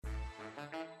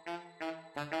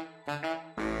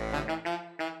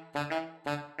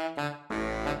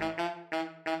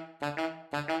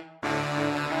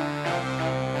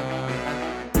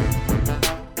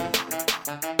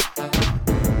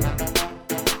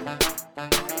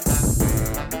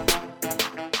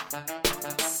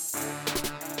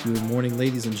morning,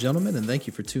 ladies and gentlemen, and thank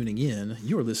you for tuning in.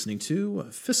 You're listening to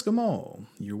Fiscamol,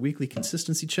 your weekly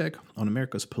consistency check on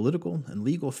America's political and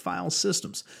legal file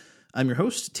systems. I'm your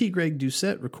host, T. Greg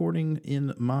Doucette, recording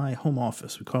in my home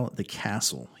office. We call it the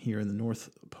Castle here in the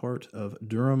north part of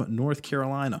Durham, North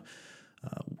Carolina.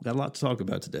 Got a lot to talk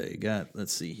about today.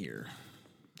 Let's see here,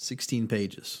 16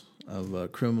 pages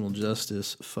of criminal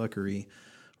justice fuckery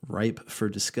ripe for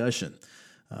discussion.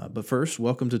 But first,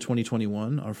 welcome to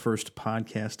 2021, our first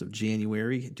podcast of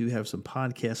January. Do have some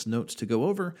podcast notes to go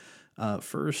over.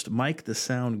 First, Mike, the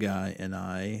sound guy, and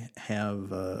I have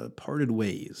parted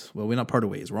ways. Well, we're not parted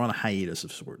ways. We're on a hiatus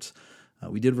of sorts.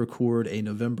 We did record a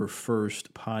November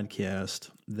 1st podcast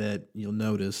that you'll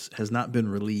notice has not been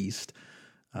released.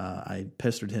 I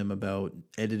pestered him about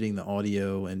editing the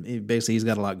audio, and basically he's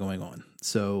got a lot going on.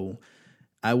 So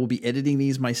I will be editing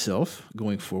these myself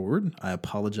going forward. I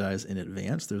apologize in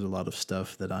advance. There's a lot of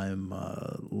stuff that I'm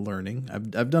learning.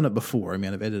 I've done it before. I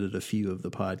mean, I've edited a few of the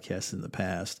podcasts in the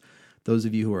past. Those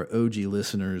of you who are OG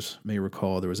listeners may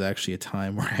recall there was actually a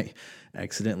time where I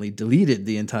accidentally deleted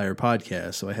the entire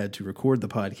podcast, so I had to record the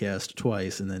podcast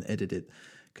twice and then edit it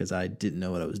because I didn't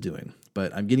know what I was doing.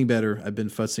 But I'm getting better. I've been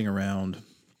futzing around.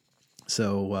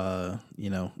 So,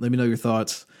 let me know your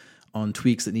thoughts on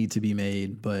tweaks that need to be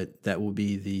made, but that will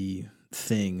be the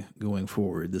thing going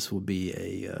forward. This will be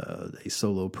a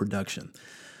solo production.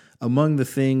 Among the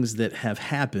things that have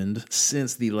happened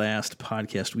since the last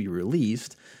podcast we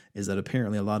released is that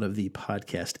apparently a lot of the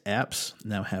podcast apps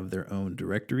now have their own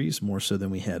directories, more so than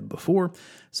we had before.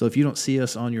 So if you don't see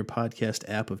us on your podcast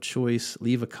app of choice,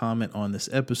 leave a comment on this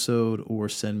episode or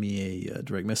send me a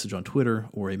direct message on Twitter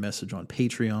or a message on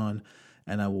Patreon,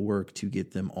 and I will work to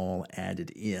get them all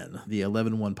added in. The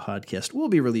 11-1 podcast will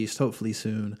be released hopefully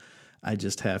soon. I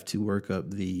just have to work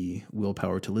up the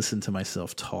willpower to listen to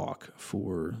myself talk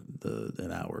for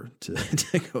an hour to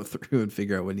go through and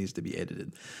figure out what needs to be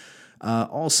edited.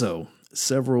 Also,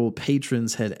 several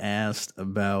patrons had asked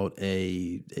about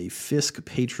a Fisk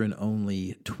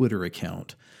patron-only Twitter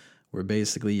account where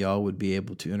basically y'all would be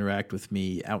able to interact with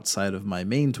me outside of my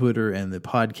main Twitter and the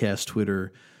podcast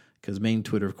Twitter, because main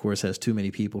Twitter, of course, has too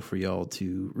many people for y'all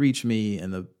to reach me,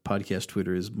 and the podcast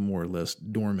Twitter is more or less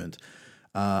dormant.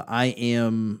 I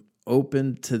am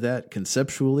open to that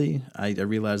conceptually. I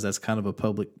realize that's kind of a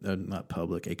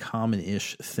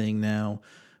common-ish thing now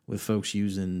with folks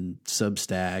using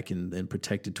Substack and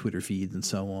protected Twitter feeds and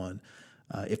so on.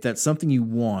 If that's something you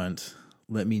want,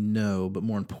 let me know. But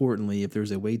more importantly, if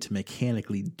there's a way to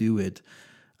mechanically do it,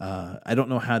 I don't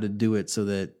know how to do it so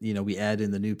that, we add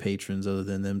in the new patrons other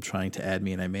than them trying to add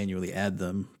me and I manually add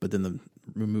them, but then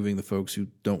removing the folks who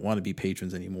don't want to be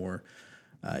patrons anymore.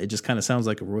 It just kind of sounds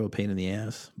like a royal pain in the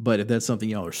ass. But if that's something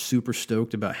y'all are super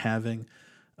stoked about having,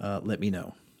 let me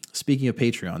know. Speaking of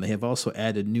Patreon, they have also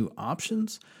added new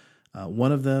options.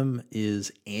 One of them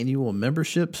is annual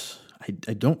memberships.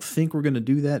 I don't think we're going to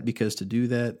do that because to do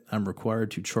that, I'm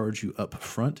required to charge you up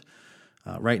front.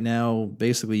 Right now,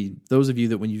 basically, those of you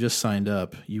that when you just signed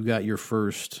up, you got your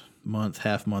first month,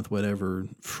 half month, whatever,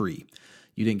 free.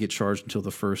 You didn't get charged until the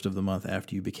first of the month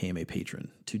after you became a patron.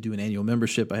 To do an annual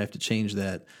membership, I have to change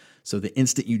that. So the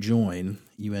instant you join,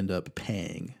 you end up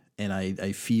paying. And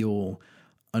I feel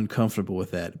uncomfortable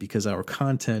with that because our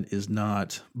content is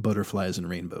not butterflies and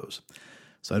rainbows.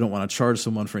 So I don't want to charge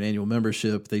someone for an annual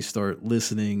membership. They start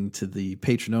listening to the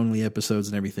patron-only episodes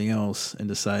and everything else and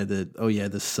decide that, oh yeah,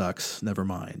 this sucks, never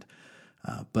mind.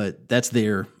 But that's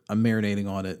there. I'm marinating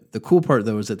on it. The cool part,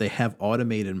 though, is that they have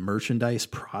automated merchandise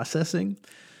processing.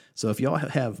 So if y'all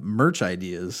have merch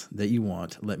ideas that you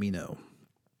want, let me know.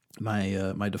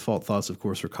 My default thoughts, of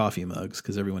course, are coffee mugs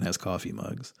because everyone has coffee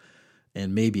mugs.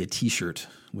 And maybe a T-shirt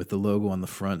with the logo on the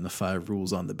front and the 5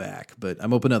 rules on the back. But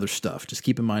I'm open to other stuff. Just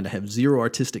keep in mind I have zero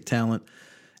artistic talent.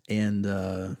 And,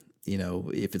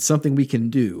 if it's something we can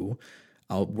do,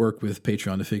 I'll work with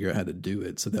Patreon to figure out how to do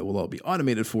it so that will all be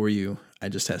automated for you. It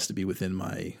just has to be within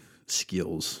my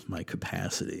skills, my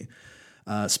capacity.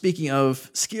 Speaking of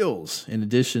skills, in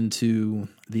addition to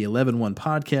the 11-1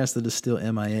 podcast that is still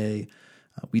MIA,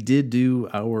 we did do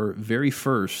our very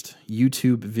first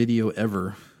YouTube video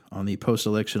ever on the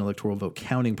post-election electoral vote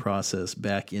counting process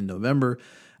back in November.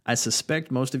 I suspect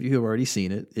most of you have already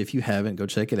seen it. If you haven't, go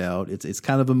check it out. It's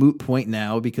kind of a moot point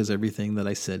now because everything that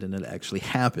I said in it actually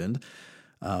happened.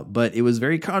 But it was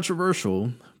very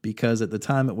controversial because at the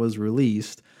time it was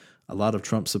released, a lot of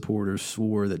Trump supporters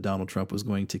swore that Donald Trump was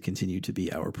going to continue to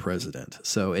be our president.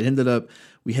 So it ended up,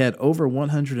 we had over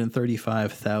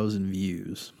 135,000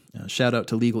 views. Shout out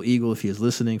to Legal Eagle if he is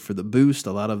listening for the boost.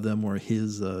 A lot of them were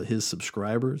his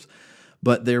subscribers.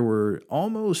 but there were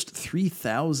almost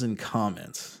 3,000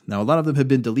 comments. Now, a lot of them have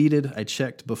been deleted. I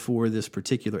checked before this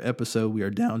particular episode. We are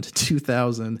down to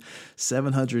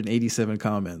 2,787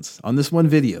 comments on this one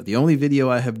video, the only video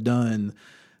I have done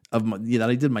that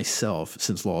I did myself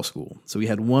since law school. So we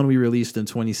had one we released in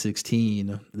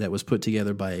 2016 that was put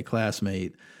together by a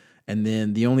classmate. And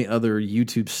then the only other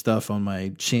YouTube stuff on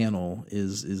my channel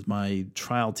is my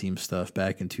trial team stuff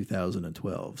back in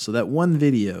 2012. So that one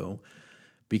video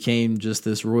became just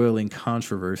this roiling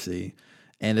controversy.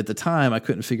 And at the time, I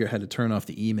couldn't figure out how to turn off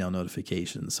the email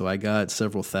notifications. So I got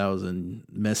several thousand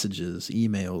messages,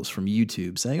 emails from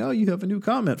YouTube saying, oh, you have a new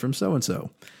comment from so-and-so.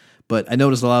 But I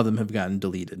noticed a lot of them have gotten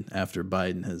deleted after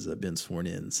Biden has been sworn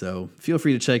in. So feel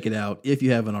free to check it out if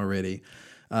you haven't already.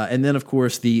 And then, of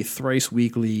course, the thrice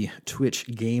weekly Twitch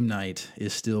game night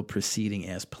is still proceeding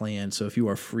as planned. So if you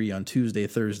are free on Tuesday,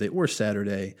 Thursday, or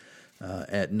Saturday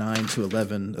at 9 to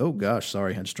 11, oh gosh,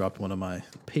 sorry, I just dropped one of my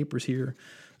papers here,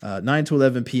 9 to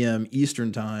 11 p.m.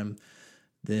 Eastern time,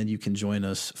 then you can join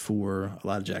us for a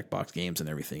lot of Jackbox games and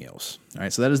everything else. All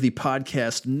right, so that is the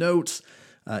podcast notes.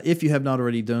 If you have not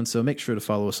already done so, make sure to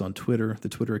follow us on Twitter. The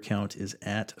Twitter account is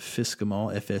at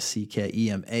Fiskemall,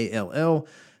 F-S-C-K-E-M-A-L-L.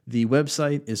 The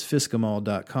website is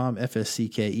fiskemall.com,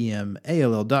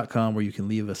 F-S-C-K-E-M-A-L-L.com, where you can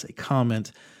leave us a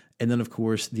comment. And then, of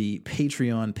course, the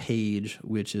Patreon page,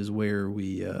 which is where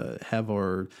we have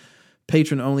our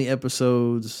patron-only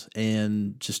episodes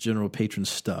and just general patron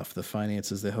stuff, the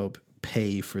finances that help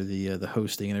pay for the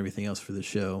hosting and everything else for the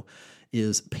show,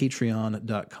 is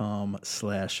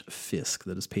patreon.com/Fisk.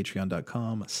 That is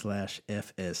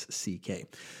patreon.com/FSCK.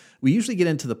 We usually get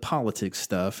into the politics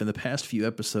stuff. In the past few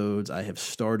episodes, I have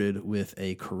started with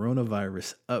a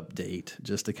coronavirus update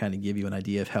just to kind of give you an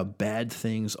idea of how bad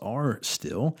things are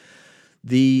still.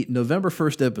 The November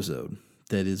 1st episode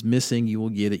that is missing, you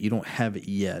will get it. You don't have it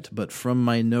yet. But from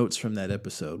my notes from that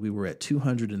episode, we were at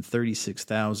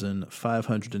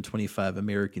 236,525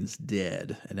 Americans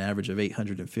dead, an average of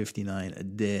 859 a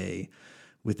day,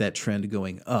 with that trend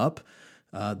going up.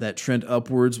 That trend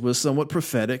upwards was somewhat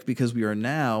prophetic because we are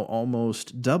now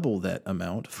almost double that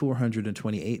amount,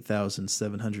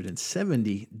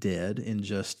 428,770 dead in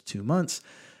just 2 months,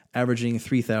 averaging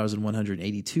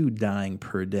 3,182 dying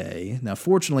per day. Now,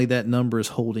 fortunately, that number is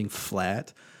holding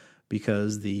flat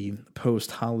because the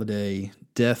post-holiday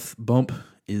death bump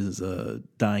is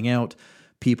dying out.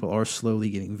 People are slowly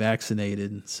getting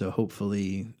vaccinated, so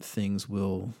hopefully things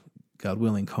will, God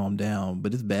willing, calm down.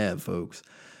 But it's bad, folks.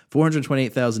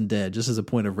 428,000 dead, just as a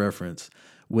point of reference,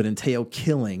 would entail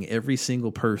killing every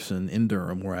single person in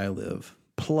Durham, where I live,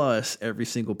 plus every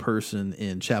single person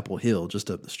in Chapel Hill,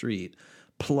 just up the street,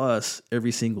 plus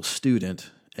every single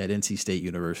student at NC State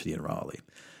University in Raleigh.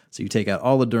 So you take out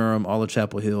all of Durham, all of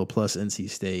Chapel Hill, plus NC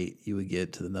State, you would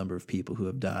get to the number of people who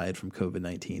have died from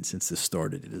COVID-19 since this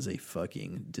started. It is a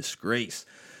fucking disgrace.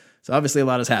 So obviously a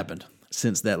lot has happened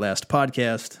since that last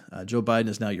podcast. Joe Biden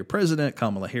is now your president.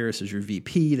 Kamala Harris is your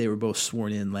VP. They were both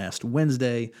sworn in last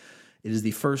Wednesday. It is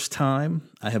the first time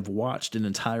I have watched an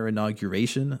entire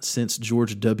inauguration since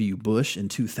George W. Bush in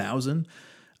 2000.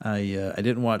 I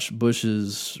didn't watch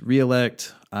Bush's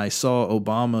reelect. I saw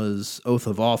Obama's oath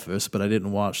of office, but I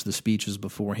didn't watch the speeches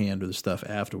beforehand or the stuff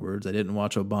afterwards. I didn't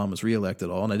watch Obama's reelect at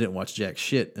all, and I didn't watch jack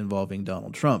shit involving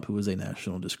Donald Trump, who was a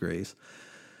national disgrace.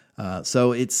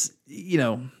 So it's,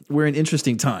 we're in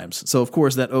interesting times. So, of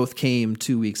course, that oath came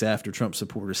 2 weeks after Trump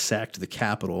supporters sacked the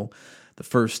Capitol, the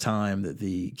first time that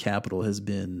the Capitol has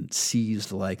been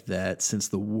seized like that since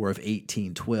the War of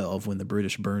 1812, when the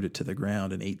British burned it to the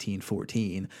ground in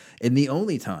 1814, and the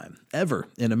only time ever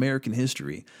in American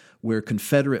history where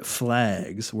Confederate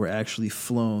flags were actually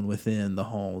flown within the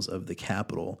halls of the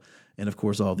Capitol. And, of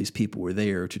course, all these people were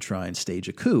there to try and stage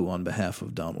a coup on behalf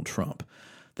of Donald Trump.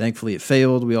 Thankfully, it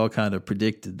failed. We all kind of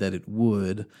predicted that it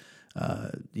would.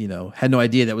 Had no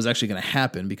idea that was actually going to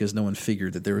happen because no one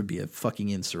figured that there would be a fucking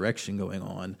insurrection going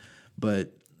on.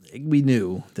 But we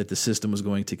knew that the system was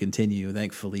going to continue.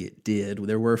 Thankfully, it did.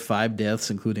 There were 5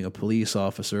 deaths, including a police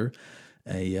officer.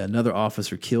 Another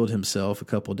officer killed himself a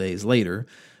couple days later.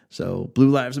 So Blue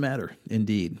Lives Matter,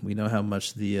 indeed. We know how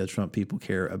much the Trump people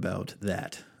care about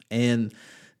that. And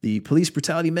the police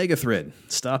brutality mega thread,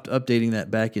 stopped updating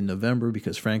that back in November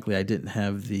because, frankly, I didn't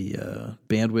have the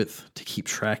bandwidth to keep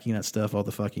tracking that stuff all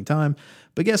the fucking time.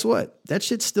 But guess what? That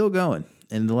shit's still going.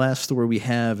 And the last story we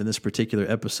have in this particular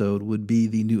episode would be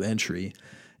the new entry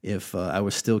if I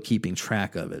was still keeping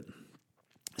track of it.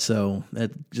 So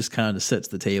that just kind of sets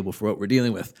the table for what we're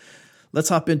dealing with. Let's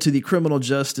hop into the criminal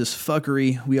justice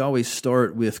fuckery. We always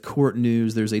start with court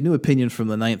news. There's a new opinion from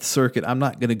the Ninth Circuit. I'm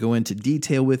not going to go into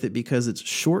detail with it because it's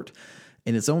short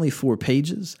and it's only 4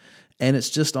 pages. And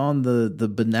it's just on the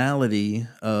banality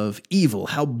of evil,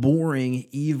 how boring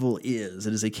evil is.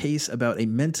 It is a case about a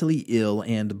mentally ill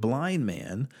and blind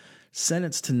man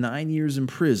sentenced to 9 years in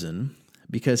prison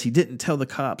because he didn't tell the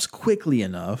cops quickly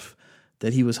enough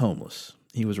that he was homeless.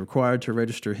 He was required to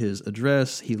register his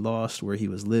address. He lost where he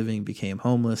was living, became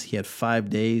homeless. He had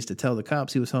 5 days to tell the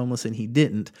cops he was homeless, and he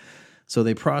didn't. So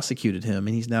they prosecuted him,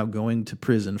 and he's now going to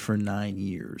prison for 9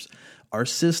 years. Our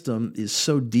system is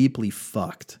so deeply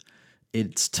fucked.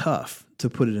 It's tough to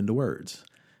put it into words.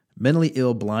 Mentally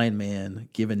ill blind man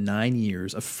given 9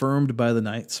 years, affirmed by the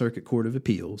Ninth Circuit Court of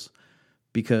Appeals,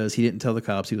 because he didn't tell the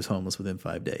cops he was homeless within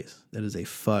 5 days. That is a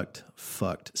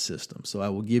fucked system. So I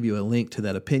will give you a link to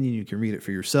that opinion. You can read it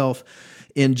for yourself.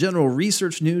 In general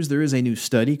research news, there is a new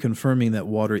study confirming that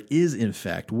water is in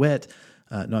fact wet.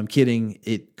 No, I'm kidding.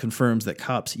 It confirms that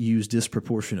cops use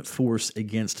disproportionate force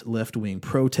against left-wing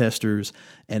protesters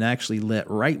and actually let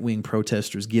right-wing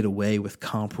protesters get away with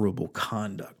comparable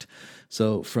conduct.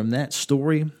 So from that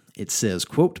story, it says,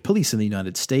 quote, police in the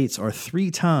United States are 3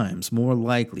 times more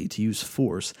likely to use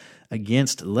force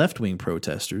against left-wing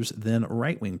protesters than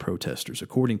right-wing protesters,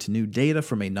 according to new data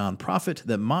from a nonprofit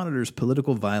that monitors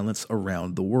political violence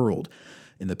around the world.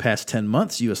 In the past 10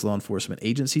 months, U.S. law enforcement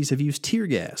agencies have used tear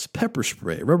gas, pepper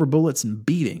spray, rubber bullets, and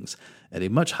beatings at a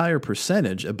much higher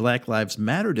percentage at Black Lives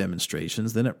Matter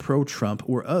demonstrations than at pro-Trump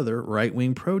or other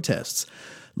right-wing protests.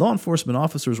 Law enforcement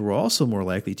officers were also more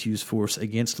likely to use force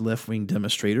against left-wing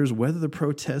demonstrators, whether the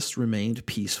protests remained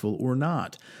peaceful or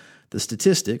not. The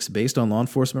statistics, based on law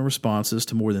enforcement responses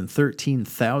to more than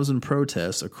 13,000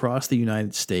 protests across the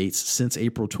United States since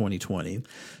April 2020,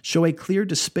 show a clear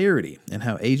disparity in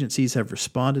how agencies have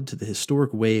responded to the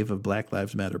historic wave of Black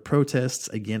Lives Matter protests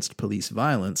against police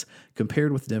violence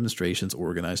compared with demonstrations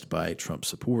organized by Trump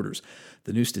supporters.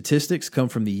 The new statistics come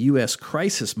from the U.S.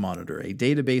 Crisis Monitor, a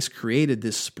database created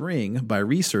this spring by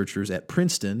researchers at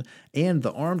Princeton and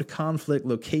the Armed Conflict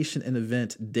Location and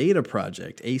Event Data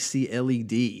Project,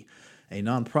 ACLED, a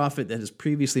nonprofit that has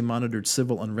previously monitored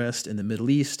civil unrest in the Middle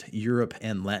East, Europe,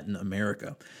 and Latin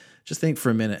America. Just think for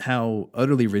a minute how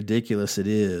utterly ridiculous it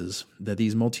is that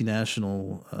these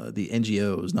multinational, the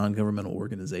NGOs, non-governmental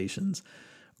organizations,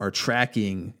 are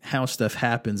tracking how stuff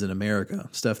happens in America,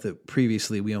 stuff that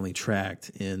previously we only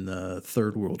tracked in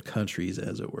third world countries,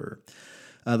 as it were.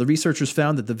 The researchers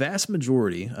found that the vast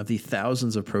majority of the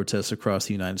thousands of protests across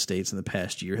the United States in the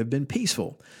past year have been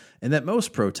peaceful, and that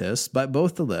most protests by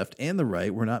both the left and the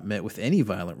right were not met with any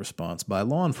violent response by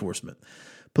law enforcement.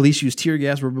 Police used tear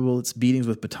gas, rubber bullets, beatings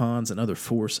with batons, and other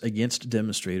force against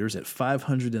demonstrators at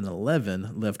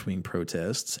 511 left-wing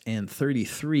protests and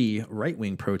 33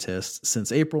 right-wing protests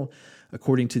since April,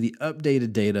 according to the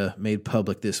updated data made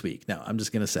public this week. Now, I'm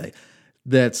just going to say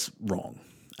that's wrong.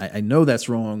 I know that's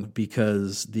wrong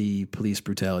because the police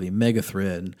brutality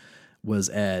megathread was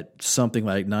at something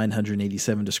like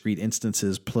 987 discrete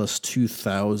instances plus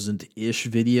 2,000-ish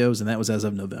videos, and that was as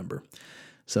of November.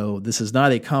 So this is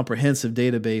not a comprehensive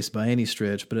database by any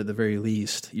stretch, but at the very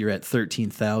least, you're at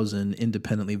 13,000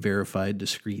 independently verified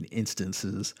discrete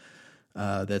instances.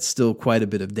 That's still quite a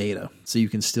bit of data, so you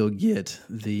can still get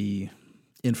the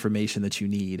information that you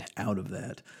need out of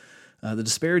that. The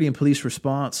disparity in police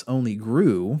response only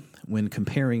grew when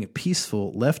comparing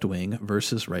peaceful left-wing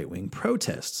versus right-wing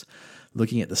protests.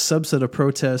 Looking at the subset of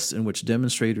protests in which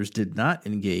demonstrators did not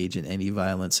engage in any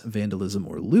violence, vandalism,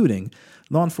 or looting,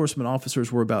 law enforcement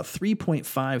officers were about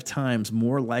 3.5 times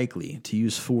more likely to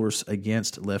use force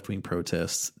against left-wing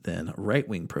protests than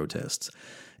right-wing protests.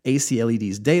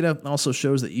 ACLED's data also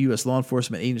shows that U.S. law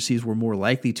enforcement agencies were more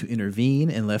likely to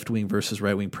intervene in left-wing versus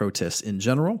right-wing protests in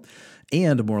general,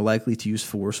 and more likely to use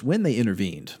force when they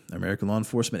intervened. American law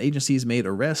enforcement agencies made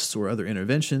arrests or other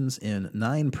interventions in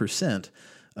 9%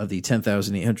 of the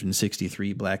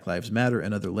 10,863 Black Lives Matter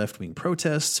and other left-wing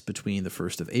protests between the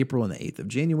 1st of April and the 8th of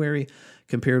January,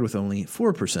 compared with only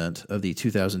 4% of the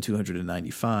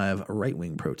 2,295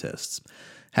 right-wing protests.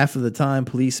 Half of the time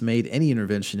police made any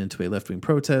intervention into a left-wing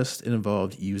protest, it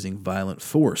involved using violent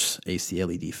force,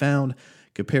 ACLED found,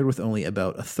 compared with only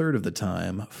about a third of the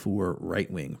time for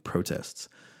right-wing protests.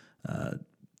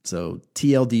 So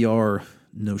TLDR,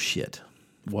 no shit.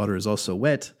 Water is also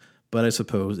wet, but I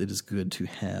suppose it is good to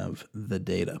have the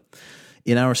data.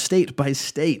 In our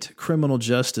state-by-state criminal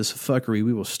justice fuckery,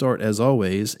 we will start, as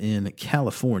always, in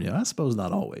California. I suppose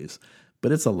not always,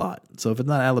 but it's a lot. So if it's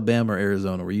not Alabama or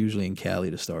Arizona, we're usually in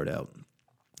Cali to start out.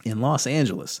 In Los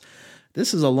Angeles,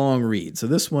 this is a long read, so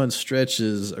this one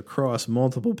stretches across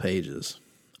multiple pages,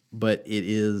 but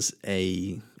it's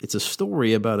a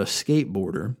story about a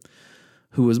skateboarder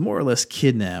who was more or less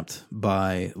kidnapped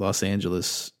by Los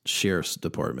Angeles Sheriff's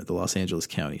Department, the Los Angeles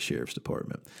County Sheriff's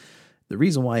Department. The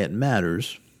reason why it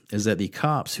matters is that the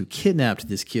cops who kidnapped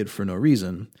this kid for no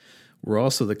reason were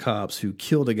also the cops who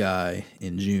killed a guy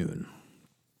in June.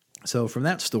 So from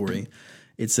that story,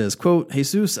 it says, quote,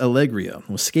 Jesus Alegria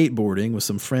was skateboarding with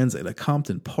some friends at a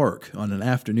Compton park on an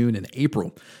afternoon in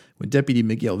April when Deputy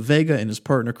Miguel Vega and his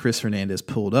partner Chris Hernandez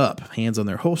pulled up. Hands on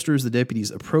their holsters, the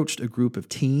deputies approached a group of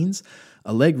teens.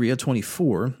 Alegria,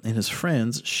 24, and his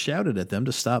friends shouted at them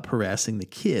to stop harassing the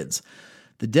kids.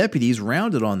 The deputies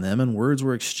rounded on them and words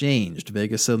were exchanged.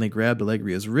 Vega suddenly grabbed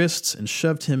Alegria's wrists and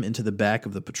shoved him into the back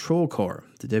of the patrol car.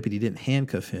 The deputy didn't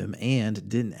handcuff him and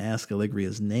didn't ask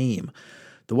Alegria's name.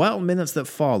 The wild minutes that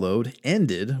followed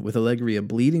ended with Alegria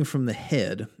bleeding from the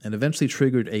head and eventually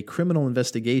triggered a criminal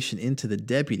investigation into the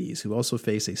deputies, who also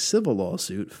face a civil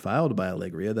lawsuit filed by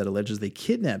Alegria that alleges they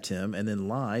kidnapped him and then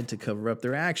lied to cover up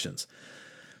their actions.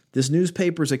 This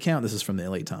newspaper's account, this is from the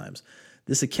LA Times,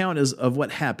 this account of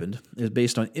what happened is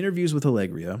based on interviews with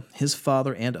Alegria, his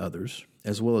father, and others,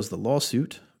 as well as the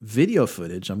lawsuit, video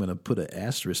footage. I'm going to put an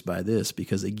asterisk by this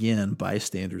because, again,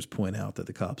 bystanders point out that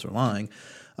the cops are lying,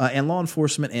 and law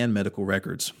enforcement and medical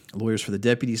records. Lawyers for the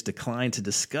deputies declined to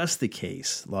discuss the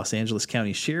case. Los Angeles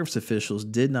County Sheriff's officials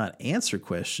did not answer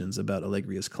questions about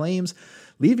Alegria's claims,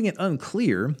 leaving it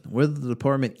unclear whether the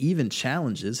department even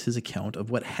challenges his account of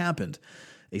what happened.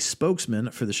 A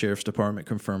spokesman for the Sheriff's Department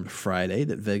confirmed Friday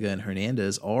that Vega and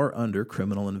Hernandez are under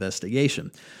criminal investigation.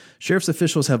 Sheriff's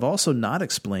officials have also not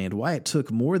explained why it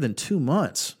took more than 2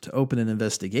 months to open an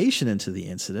investigation into the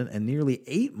incident and nearly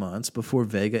 8 months before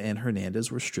Vega and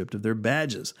Hernandez were stripped of their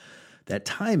badges. That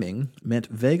timing meant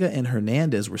Vega and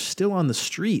Hernandez were still on the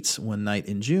streets one night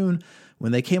in June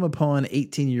when they came upon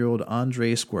 18-year-old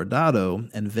Andres Guardado,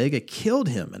 and Vega killed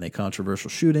him in a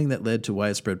controversial shooting that led to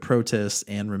widespread protests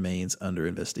and remains under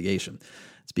investigation.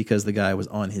 It's because the guy was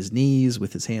on his knees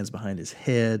with his hands behind his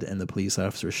head, and the police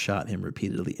officer shot him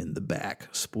repeatedly in the back.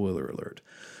 Spoiler alert.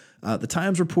 The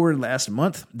Times reported last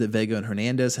month that Vega and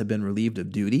Hernandez had been relieved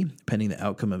of duty, pending the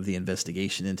outcome of the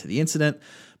investigation into the incident,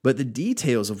 but the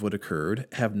details of what occurred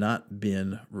have not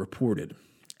been reported.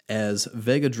 As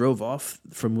Vega drove off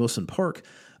from Wilson Park,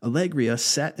 Alegria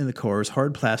sat in the car's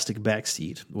hard plastic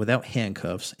backseat without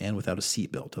handcuffs and without a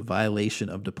seatbelt, a violation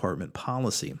of department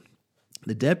policy.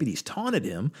 The deputies taunted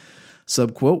him,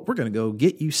 subquote, "We're going to go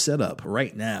get you set up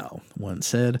right now," one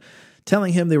said,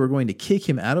 telling him they were going to kick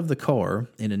him out of the car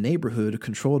in a neighborhood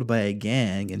controlled by a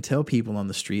gang and tell people on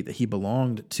the street that he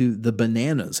belonged to the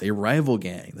Bananas, a rival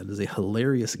gang. That is a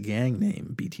hilarious gang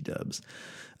name, BT dubs.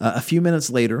 A few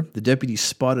minutes later, the deputies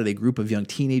spotted a group of young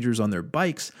teenagers on their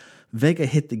bikes. Vega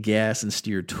hit the gas and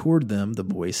steered toward them. The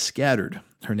boys scattered.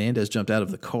 Hernandez jumped out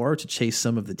of the car to chase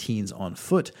some of the teens on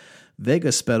foot.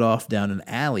 Vega sped off down an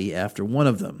alley after one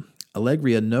of them.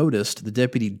 Alegria noticed the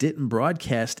deputy didn't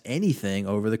broadcast anything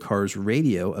over the car's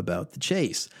radio about the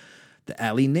chase. The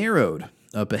alley narrowed.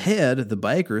 Up ahead, the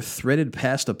biker threaded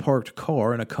past a parked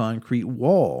car and a concrete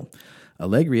wall.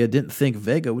 Alegria didn't think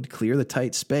Vega would clear the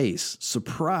tight space.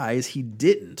 Surprise, he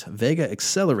didn't. Vega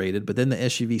accelerated, but then the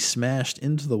SUV smashed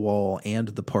into the wall and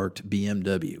the parked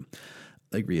BMW.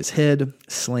 Alegria's head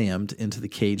slammed into the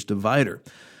cage divider.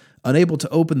 Unable to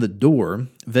open the door,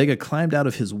 Vega climbed out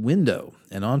of his window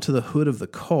and onto the hood of the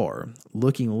car,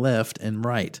 looking left and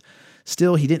right.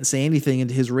 Still, he didn't say anything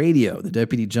into his radio. The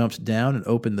deputy jumped down and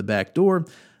opened the back door.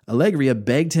 Alegria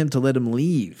begged him to let him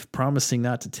leave, promising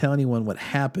not to tell anyone what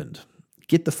happened.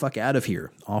 "Get the fuck out of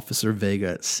here," Officer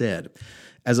Vega said.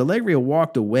 As Alegria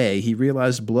walked away, he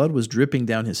realized blood was dripping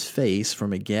down his face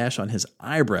from a gash on his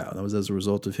eyebrow. That was as a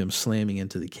result of him slamming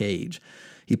into the cage.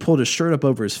 He pulled his shirt up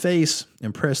over his face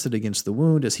and pressed it against the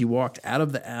wound as he walked out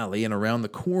of the alley and around the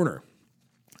corner.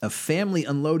 A family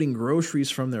unloading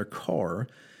groceries from their car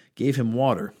gave him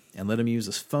water and let him use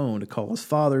his phone to call his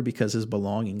father because his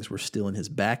belongings were still in his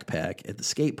backpack at the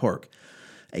skate park.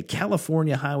 A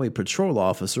California Highway Patrol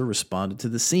officer responded to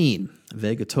the scene.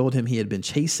 Vega told him he had been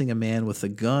chasing a man with a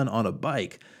gun on a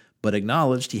bike, but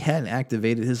acknowledged he hadn't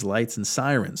activated his lights and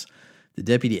sirens. The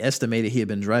deputy estimated he had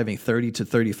been driving 30 to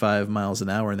 35 miles an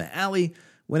hour in the alley,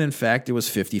 when in fact it was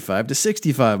 55 to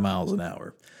 65 miles an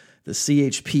hour. The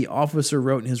CHP officer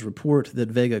wrote in his report that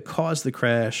Vega caused the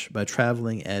crash by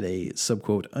traveling at a,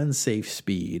 subquote, unsafe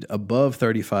speed above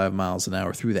 35 miles an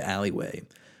hour through the alleyway,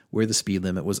 where the speed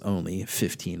limit was only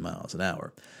 15 miles an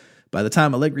hour. By the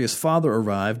time Alegria's father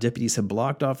arrived, deputies had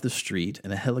blocked off the street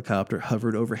and a helicopter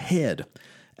hovered overhead.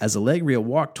 As Alegria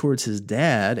walked towards his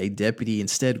dad, a deputy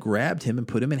instead grabbed him and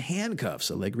put him in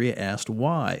handcuffs. Alegria asked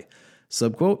why.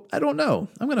 Subquote, I don't know.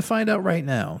 I'm going to find out right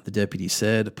now, the deputy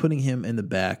said, putting him in the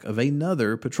back of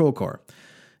another patrol car.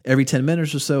 Every 10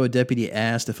 minutes or so, a deputy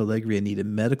asked if Alegria needed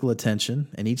medical attention,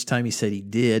 and each time he said he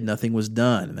did, nothing was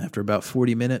done. And after about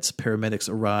 40 minutes, paramedics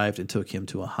arrived and took him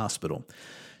to a hospital.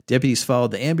 Deputies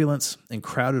followed the ambulance and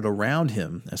crowded around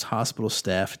him as hospital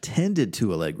staff tended to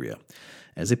Alegria.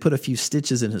 As they put a few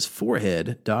stitches in his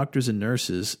forehead, doctors and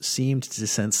nurses seemed to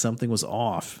sense something was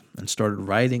off and started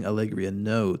writing Alegria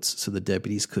notes so the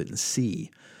deputies couldn't see.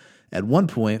 At one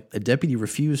point, a deputy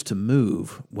refused to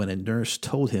move when a nurse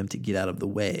told him to get out of the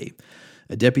way.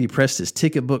 A deputy pressed his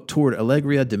ticket book toward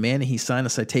Alegria, demanding he sign a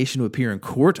citation to appear in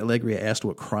court. Alegria asked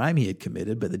what crime he had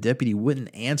committed, but the deputy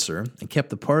wouldn't answer and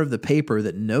kept the part of the paper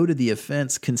that noted the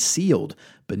offense concealed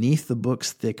beneath the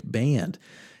book's thick band.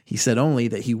 He said only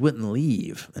that he wouldn't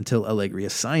leave until Alegria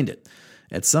signed it.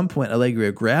 At some point,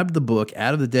 Alegria grabbed the book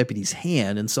out of the deputy's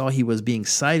hand and saw he was being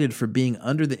cited for being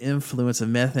under the influence of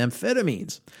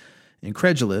methamphetamines.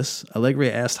 Incredulous,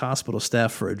 Alegria asked hospital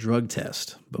staff for a drug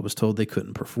test, but was told they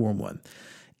couldn't perform one.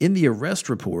 In the arrest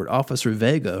report, Officer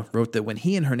Vega wrote that when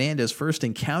he and Hernandez first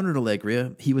encountered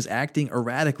Alegria, he was acting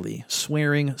erratically,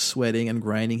 swearing, sweating, and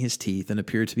grinding his teeth, and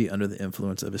appeared to be under the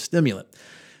influence of a stimulant.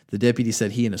 The deputy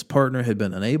said he and his partner had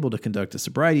been unable to conduct a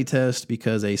sobriety test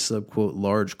because a, subquote,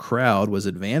 large crowd was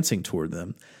advancing toward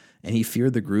them, and he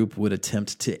feared the group would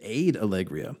attempt to aid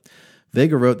Alegria.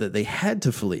 Vega wrote that they had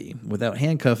to flee without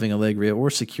handcuffing Alegria or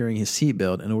securing his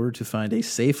seatbelt in order to find a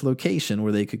safe location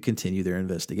where they could continue their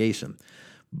investigation.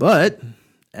 But,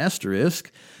 asterisk,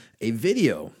 a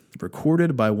video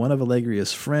recorded by one of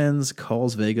Alegria's friends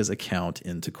calls Vega's account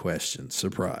into question.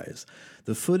 Surprise.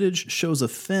 The footage shows a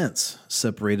fence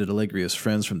separated Alegria's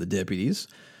friends from the deputies.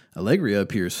 Alegria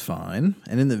appears fine,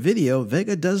 and in the video,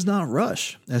 Vega does not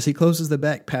rush as he closes the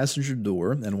back passenger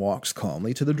door and walks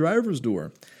calmly to the driver's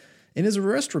door. In his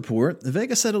arrest report,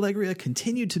 Vega said Alegria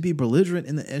continued to be belligerent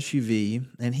in the SUV,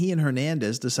 and he and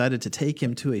Hernandez decided to take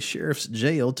him to a sheriff's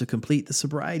jail to complete the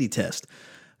sobriety test.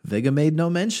 Vega made no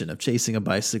mention of chasing a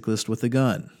bicyclist with a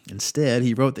gun. Instead,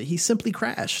 he wrote that he simply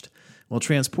crashed while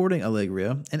transporting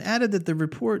Alegria, and added that the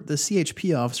report the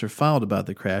CHP officer filed about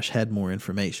the crash had more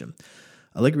information.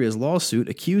 Alegria's lawsuit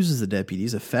accuses the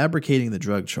deputies of fabricating the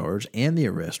drug charge and the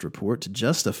arrest report to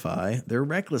justify their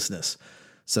recklessness.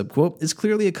 Subquote, it's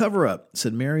clearly a cover-up,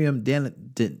 said Miriam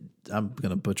I'm going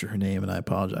to butcher her name and I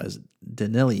apologize.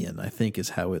 Danielian, I think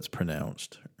is how it's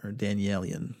pronounced. Or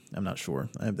Danielian, I'm not sure.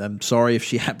 I'm sorry if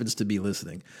she happens to be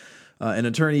listening. An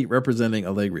attorney representing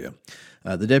Alegria.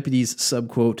 The deputies,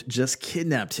 subquote, just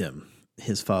kidnapped him,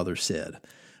 his father said.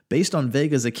 Based on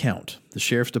Vega's account, the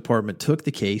sheriff's department took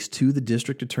the case to the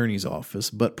district attorney's office,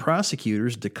 but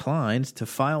prosecutors declined to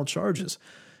file charges.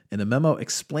 In a memo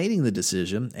explaining the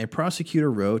decision, a prosecutor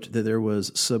wrote that there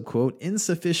was, subquote,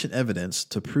 insufficient evidence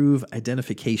to prove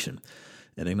identification,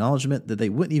 an acknowledgement that they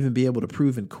wouldn't even be able to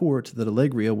prove in court that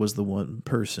Alegria was the one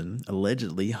person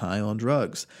allegedly high on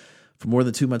drugs. For more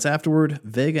than 2 months afterward,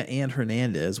 Vega and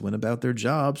Hernandez went about their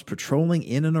jobs patrolling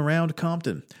in and around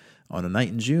Compton. On a night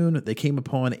in June, they came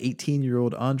upon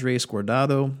 18-year-old Andres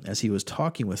Guardado as he was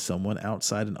talking with someone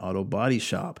outside an auto body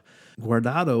shop.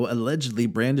 Guardado allegedly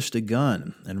brandished a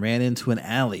gun and ran into an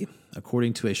alley,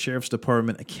 according to a sheriff's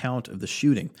department account of the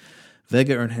shooting.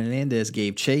 Vega and Hernandez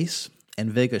gave chase,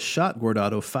 and Vega shot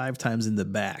Guardado 5 times in the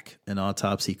back, an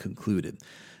autopsy concluded.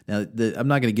 Now, I'm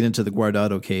not going to get into the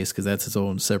Guardado case because that's its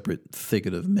own separate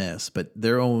thicket of mess, but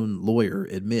their own lawyer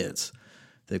admits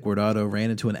that Guardado ran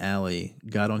into an alley,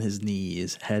 got on his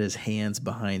knees, had his hands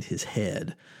behind his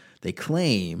head. They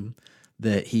claim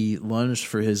that he lunged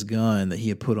for his gun that he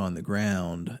had put on the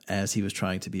ground as he was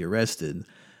trying to be arrested.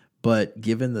 But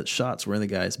given that shots were in the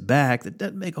guy's back, that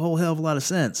doesn't make a whole hell of a lot of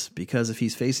sense, because if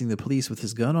he's facing the police with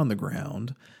his gun on the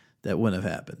ground, that wouldn't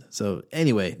have happened. So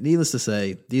anyway, needless to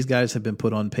say, these guys have been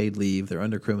put on paid leave. They're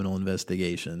under criminal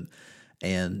investigation.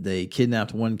 And they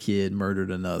kidnapped one kid, murdered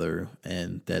another,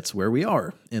 and that's where we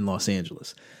are in Los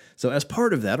Angeles. So as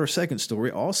part of that, our second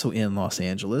story, also in Los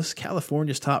Angeles,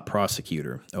 California's top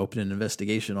prosecutor opened an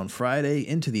investigation on Friday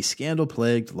into the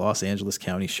scandal-plagued Los Angeles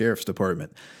County Sheriff's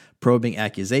Department. Probing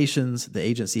accusations, the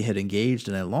agency had engaged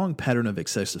in a long pattern of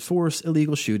excessive force,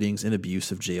 illegal shootings, and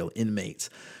abuse of jail inmates.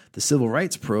 The civil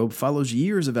rights probe follows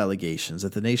years of allegations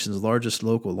that the nation's largest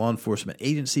local law enforcement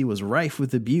agency was rife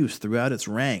with abuse throughout its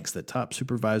ranks that top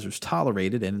supervisors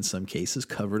tolerated and in some cases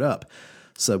covered up.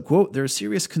 Subquote, there are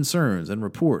serious concerns and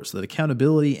reports that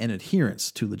accountability and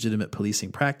adherence to legitimate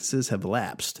policing practices have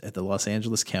lapsed at the Los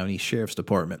Angeles County Sheriff's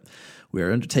Department. We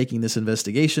are undertaking this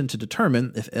investigation to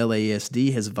determine if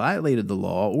LASD has violated the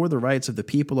law or the rights of the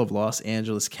people of Los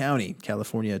Angeles County,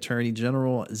 California Attorney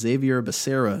General Xavier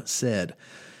Becerra said.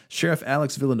 Sheriff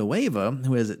Alex Villanueva,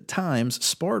 who has at times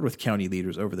sparred with county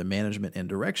leaders over the management and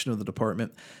direction of the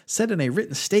department, said in a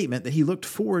written statement that he looked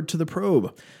forward to the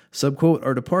probe. Subquote,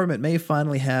 our department may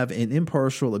finally have an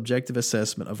impartial, objective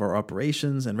assessment of our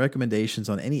operations and recommendations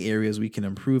on any areas we can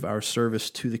improve our service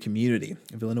to the community,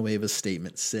 Villanueva's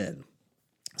statement said.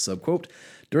 Subquote,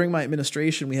 during my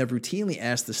administration, we have routinely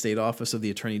asked the State Office of the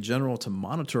Attorney General to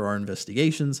monitor our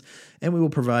investigations, and we will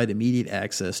provide immediate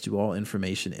access to all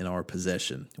information in our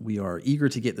possession. We are eager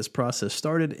to get this process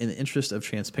started in the interest of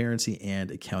transparency and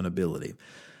accountability.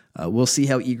 We'll see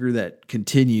how eager that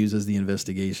continues as the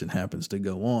investigation happens to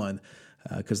go on,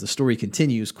 because the story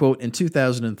continues, quote, in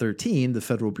 2013, the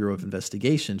Federal Bureau of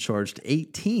Investigation charged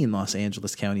 18 Los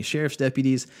Angeles County Sheriff's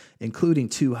deputies, including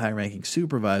 2 high-ranking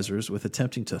supervisors, with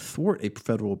attempting to thwart a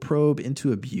federal probe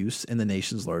into abuse in the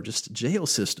nation's largest jail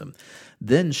system.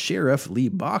 Then Sheriff Lee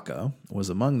Baca was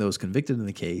among those convicted in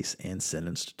the case and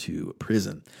sentenced to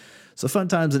prison. So fun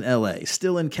times in L.A.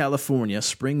 Still in California,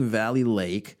 Spring Valley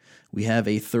Lake, we have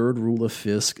a third rule of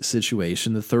FISC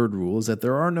situation. The third rule is that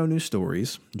there are no new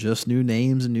stories, just new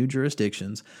names and new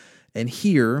jurisdictions. And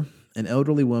here, an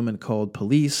elderly woman called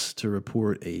police to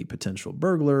report a potential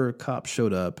burglar. Cops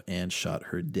showed up and shot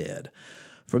her dead.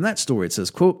 From that story, it says,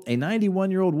 quote, a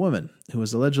 91-year-old woman who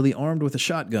was allegedly armed with a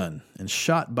shotgun and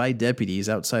shot by deputies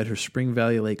outside her Spring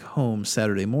Valley Lake home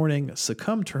Saturday morning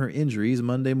succumbed to her injuries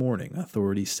Monday morning,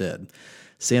 authorities said.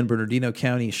 San Bernardino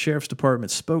County Sheriff's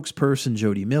Department spokesperson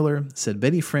Jody Miller said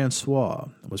Betty Francois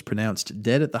was pronounced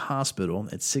dead at the hospital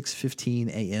at 6:15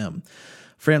 a.m.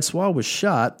 Francois was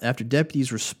shot after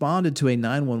deputies responded to a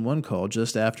 911 call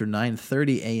just after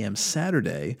 9:30 a.m.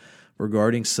 Saturday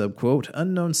regarding, subquote,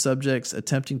 unknown subjects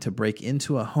attempting to break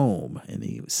into a home in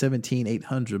the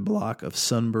 17800 block of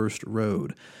Sunburst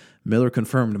Road. Miller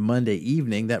confirmed Monday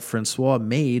evening that Francois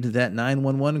made that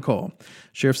 911 call.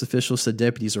 Sheriff's officials said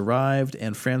deputies arrived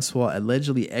and Francois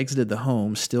allegedly exited the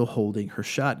home still holding her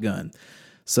shotgun.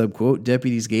 Subquote,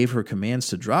 deputies gave her commands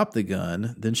to drop the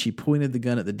gun, then she pointed the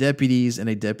gun at the deputies and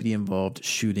a deputy-involved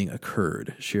shooting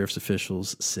occurred, sheriff's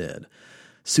officials said.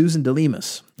 Susan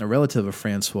DeLemus, a relative of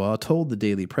Francois, told the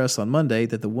Daily Press on Monday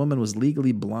that the woman was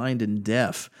legally blind and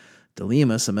deaf.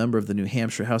 DeLemus, a member of the New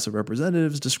Hampshire House of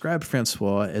Representatives, described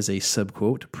Francois as a,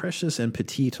 subquote, precious and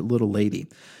petite little lady.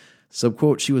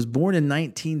 Subquote, she was born in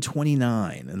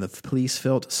 1929, and the police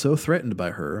felt so threatened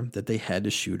by her that they had to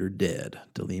shoot her dead,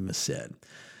 DeLemus said.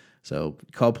 So,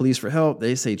 call police for help.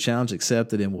 They say challenge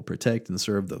accepted and will protect and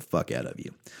serve the fuck out of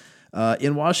you.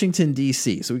 In Washington,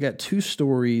 D.C., so we got 2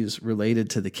 stories related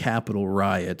to the Capitol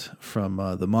riot from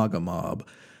the MAGA mob.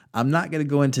 I'm not going to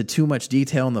go into too much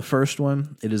detail in the first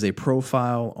one. It is a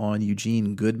profile on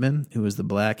Eugene Goodman, who is the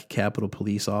black Capitol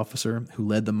Police officer who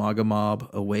led the MAGA mob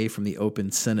away from the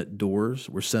open Senate doors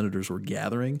where senators were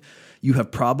gathering. You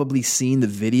have probably seen the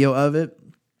video of it.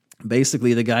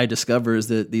 Basically, the guy discovers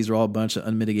that these are all a bunch of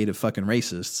unmitigated fucking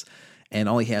racists, and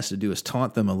all he has to do is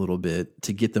taunt them a little bit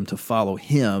to get them to follow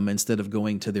him instead of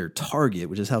going to their target,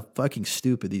 which is how fucking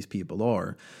stupid these people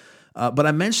are. But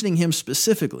I'm mentioning him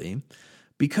specifically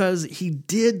because he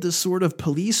did the sort of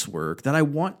police work that I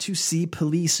want to see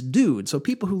police do. And so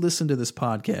people who listen to this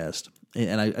podcast,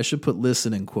 and I should put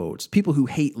listen in quotes, people who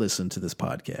hate listen to this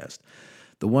podcast,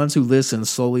 the ones who listen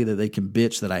solely that they can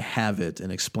bitch that I have it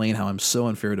and explain how I'm so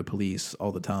unfair to police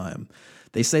all the time,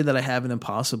 they say that I have an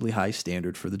impossibly high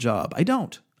standard for the job. I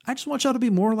don't. I just want y'all to be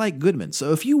more like Goodman.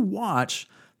 So if you watch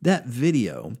that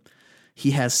video,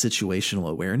 he has situational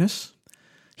awareness.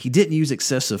 He didn't use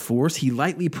excessive force. He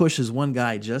lightly pushes one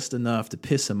guy just enough to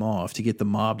piss him off to get the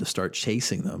mob to start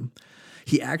chasing them.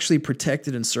 He actually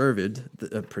protected and served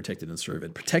the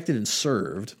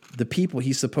people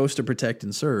he's supposed to protect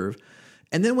and serve.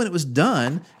 And then when it was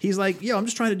done, he's like, yo, I'm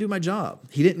just trying to do my job.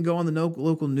 He didn't go on the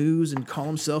local news and call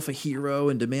himself a hero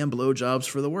and demand blowjobs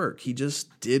for the work. He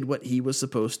just did what he was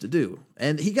supposed to do.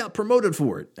 And he got promoted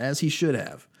for it, as he should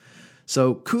have.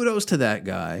 So kudos to that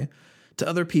guy. To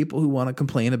other people who want to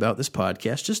complain about this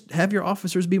podcast, just have your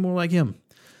officers be more like him.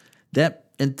 That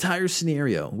entire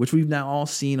scenario, which we've now all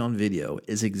seen on video,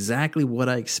 is exactly what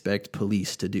I expect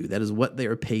police to do. That is what they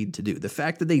are paid to do. The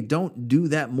fact that they don't do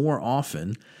that more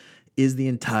often is the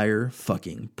entire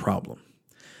fucking problem.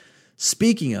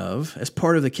 Speaking of, as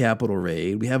part of the Capitol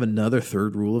raid, we have another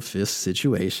third rule of FISC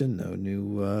situation. No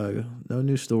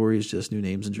new stories, just new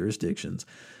names and jurisdictions.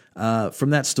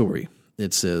 From that story,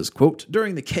 It says, quote,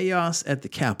 during the chaos at the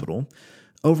Capitol,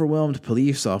 overwhelmed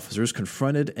police officers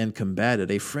confronted and combated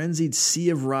a frenzied sea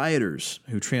of rioters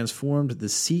who transformed the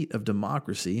seat of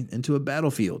democracy into a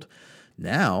battlefield.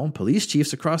 Now, police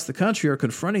chiefs across the country are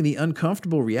confronting the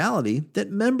uncomfortable reality that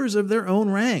members of their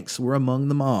own ranks were among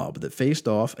the mob that faced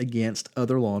off against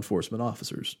other law enforcement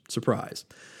officers. Surprise.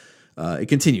 It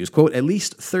continues, quote, at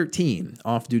least 13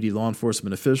 off-duty law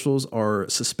enforcement officials are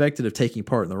suspected of taking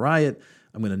part in the riot.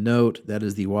 I'm going to note that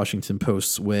is the Washington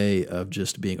Post's way of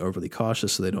just being overly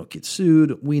cautious so they don't get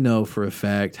sued. We know for a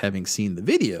fact, having seen the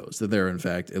videos, that there are in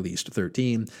fact at least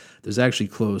 13. There's actually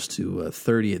close to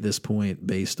 30 at this point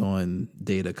based on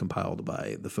data compiled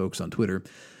by the folks on Twitter.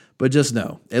 But just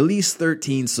know, at least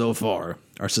 13 so far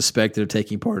are suspected of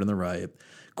taking part in the riot.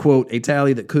 Quote, a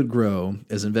tally that could grow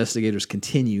as investigators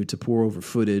continue to pore over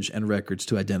footage and records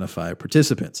to identify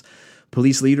participants.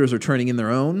 Police leaders are turning in their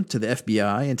own to the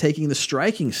FBI and taking the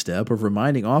striking step of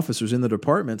reminding officers in the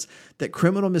departments that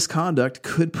criminal misconduct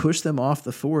could push them off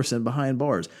the force and behind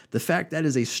bars. The fact that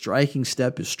is a striking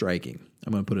step is striking.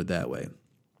 I'm going to put it that way.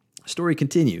 Story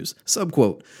continues.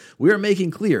 Subquote, we are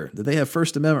making clear that they have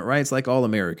First Amendment rights like all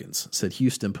Americans, said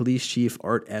Houston Police Chief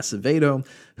Art Acevedo,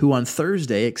 who on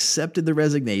Thursday accepted the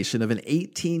resignation of an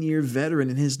 18-year veteran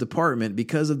in his department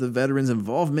because of the veteran's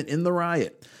involvement in the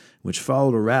riot, which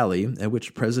followed a rally at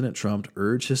which President Trump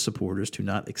urged his supporters to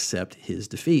not accept his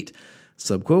defeat.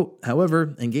 Subquote,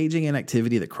 however, engaging in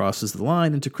activity that crosses the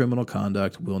line into criminal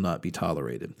conduct will not be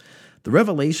tolerated. The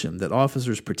revelation that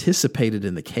officers participated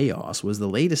in the chaos was the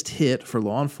latest hit for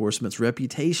law enforcement's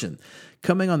reputation,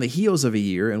 coming on the heels of a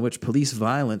year in which police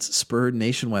violence spurred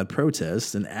nationwide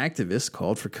protests and activists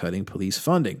called for cutting police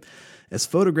funding. As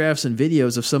photographs and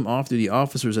videos of some off-duty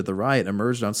officers at the riot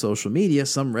emerged on social media,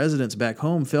 some residents back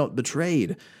home felt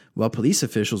betrayed, while police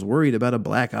officials worried about a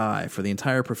black eye for the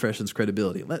entire profession's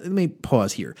credibility. Let me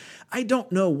pause here. I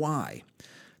don't know why.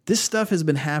 This stuff has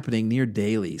been happening near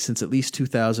daily since at least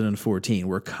 2014.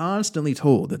 We're constantly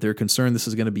told that they're concerned this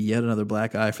is going to be yet another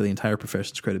black eye for the entire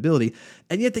profession's credibility,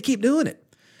 and yet they keep doing it.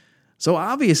 So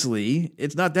obviously,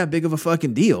 it's not that big of a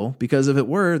fucking deal, because if it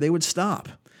were, they would stop.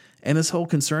 And this whole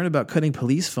concern about cutting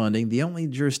police funding, the only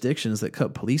jurisdictions that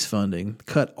cut police funding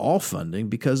cut all funding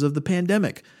because of the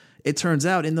pandemic. It turns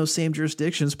out in those same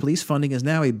jurisdictions, police funding is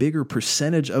now a bigger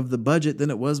percentage of the budget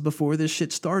than it was before this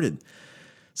shit started.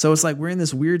 So it's like we're in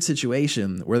this weird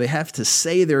situation where they have to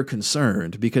say they're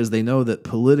concerned because they know that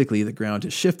politically the ground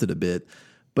has shifted a bit,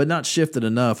 but not shifted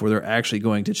enough where they're actually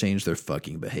going to change their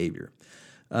fucking behavior.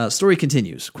 Story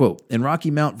continues, quote, in Rocky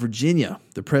Mount, Virginia,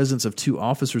 the presence of two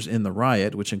officers in the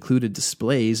riot, which included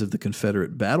displays of the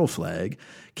Confederate battle flag,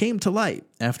 came to light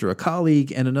after a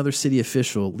colleague and another city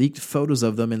official leaked photos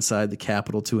of them inside the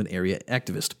Capitol to an area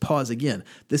activist. Pause again.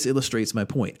 This illustrates my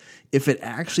point. If it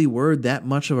actually were that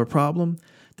much of a problem,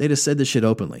 they'd have said this shit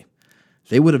openly.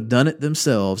 They would have done it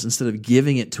themselves instead of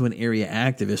giving it to an area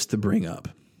activist to bring up.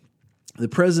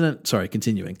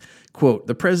 Continuing, quote,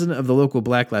 the president of the local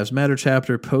Black Lives Matter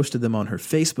chapter posted them on her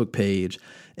Facebook page,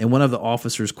 and one of the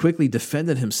officers quickly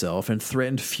defended himself and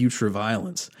threatened future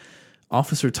violence.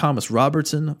 Officer Thomas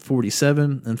Robertson,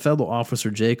 47, and fellow officer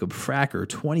Jacob Fracker,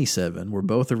 27, were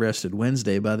both arrested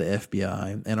Wednesday by the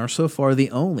FBI and are so far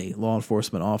the only law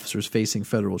enforcement officers facing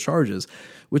federal charges,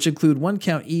 which include one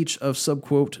count each of,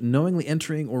 subquote, knowingly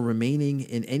entering or remaining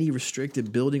in any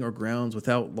restricted building or grounds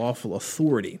without lawful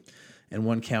authority, and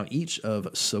one count each of,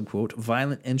 subquote,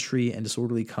 violent entry and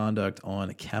disorderly conduct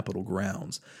on Capitol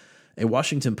grounds. A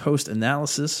Washington Post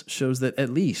analysis shows that at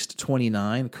least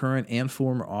 29 current and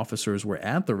former officers were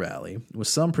at the rally, with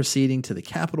some proceeding to the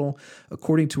Capitol,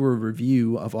 according to a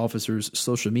review of officers'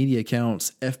 social media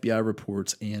accounts, FBI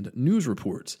reports, and news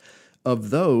reports.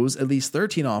 Of those, at least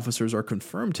 13 officers are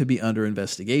confirmed to be under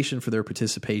investigation for their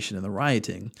participation in the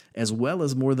rioting, as well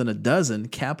as more than a dozen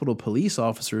Capitol police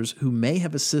officers who may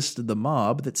have assisted the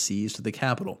mob that seized the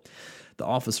Capitol. The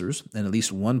officers, and at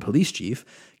least one police chief,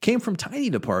 came from tiny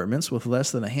departments with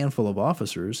less than a handful of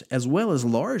officers, as well as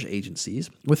large agencies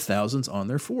with thousands on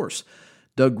their force.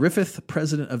 Doug Griffith,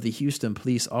 president of the Houston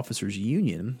Police Officers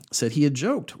Union, said he had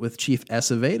joked with Chief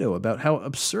Acevedo about how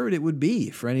absurd it would be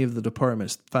for any of the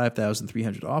department's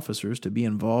 5,300 officers to be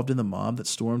involved in the mob that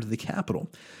stormed the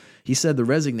Capitol. He said the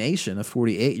resignation of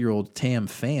 48-year-old Tam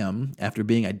Pham, after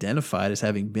being identified as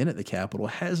having been at the Capitol,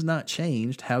 has not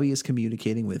changed how he is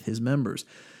communicating with his members.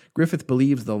 Griffith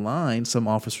believes the line some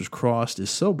officers crossed is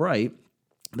so bright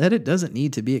that it doesn't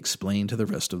need to be explained to the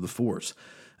rest of the force.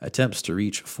 Attempts to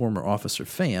reach former Officer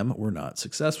Pham were not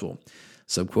successful.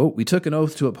 Subquote, we took an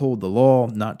oath to uphold the law,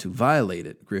 not to violate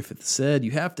it. Griffith said,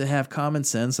 you have to have common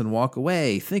sense and walk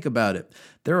away. Think about it.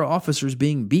 There are officers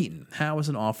being beaten. How, as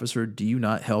an officer, do you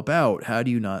not help out? How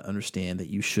do you not understand that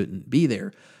you shouldn't be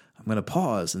there? I'm going to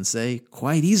pause and say,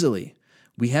 quite easily.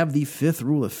 We have the fifth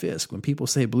rule of Fisk. When people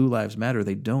say blue lives matter,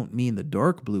 they don't mean the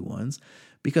dark blue ones,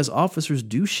 because officers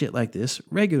do shit like this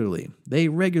regularly. They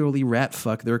regularly rat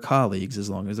fuck their colleagues as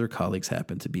long as their colleagues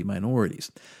happen to be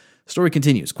minorities. Story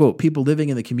continues, quote, people living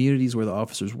in the communities where the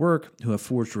officers work, who have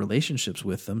forged relationships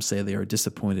with them, say they are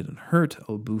disappointed and hurt.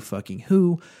 Oh, boo fucking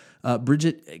who?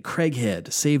 Bridget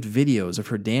Craighead saved videos of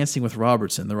her dancing with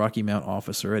Robertson, the Rocky Mount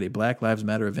officer, at a Black Lives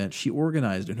Matter event she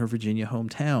organized in her Virginia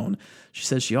hometown. She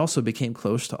says she also became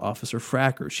close to Officer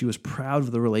Fracker. She was proud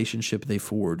of the relationship they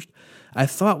forged. I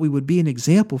thought we would be an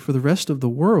example for the rest of the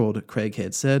world,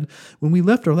 Craighead said. When we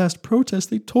left our last protest,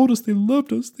 they told us they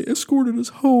loved us. They escorted us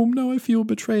home. Now I feel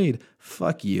betrayed.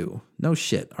 Fuck you. No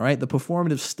shit, all right? The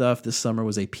performative stuff this summer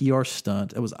was a PR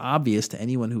stunt. It was obvious to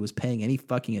anyone who was paying any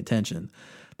fucking attention.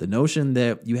 The notion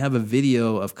that you have a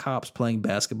video of cops playing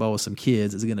basketball with some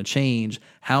kids is going to change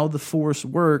how the force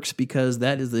works, because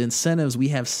that is the incentives we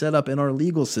have set up in our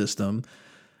legal system.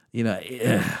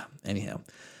 Anyhow,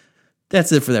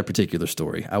 that's it for that particular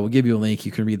story. I will give you a link.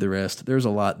 You can read the rest. There's a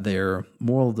lot there.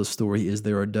 Moral of the story is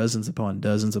there are dozens upon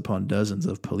dozens upon dozens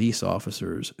of police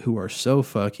officers who are so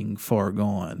fucking far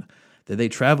gone that they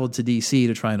traveled to D.C.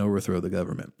 to try and overthrow the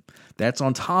government. That's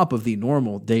on top of the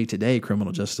normal day-to-day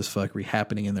criminal justice fuckery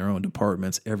happening in their own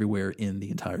departments everywhere in the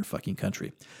entire fucking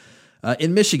country.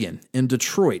 In Michigan, in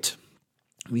Detroit,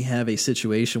 we have a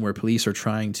situation where police are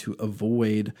trying to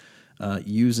avoid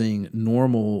using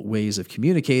normal ways of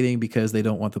communicating because they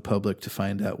don't want the public to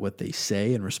find out what they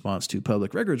say in response to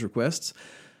public records requests.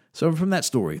 So from that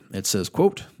story, it says,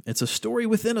 quote, it's a story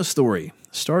within a story,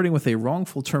 starting with a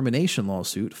wrongful termination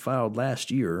lawsuit filed last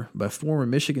year by former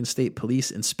Michigan State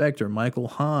Police Inspector Michael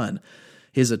Hahn.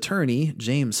 His attorney,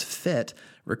 James Fett,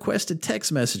 requested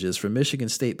text messages from Michigan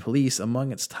State Police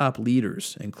among its top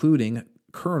leaders, including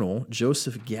Colonel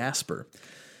Joseph Gasper.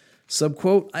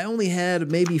 Subquote, I only had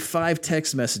maybe 5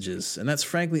 text messages, and that's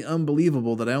frankly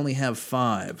unbelievable that I only have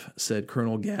 5, said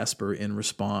Colonel Gasper in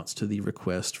response to the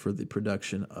request for the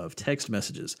production of text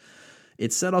messages.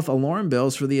 It set off alarm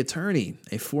bells for the attorney,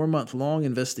 a 4-month-long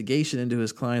investigation into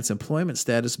his client's employment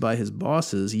status by his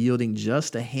bosses, yielding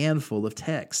just a handful of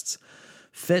texts.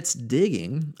 Fett's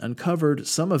digging uncovered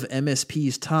some of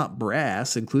MSP's top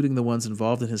brass, including the ones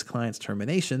involved in his client's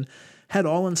termination, had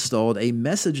all installed a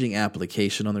messaging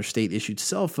application on their state-issued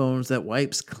cell phones that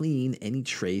wipes clean any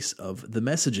trace of the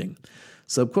messaging.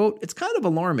 Subquote, it's kind of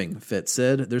alarming, Fett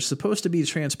said. They're supposed to be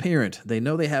transparent. They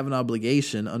know they have an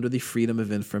obligation under the Freedom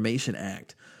of Information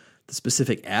Act. The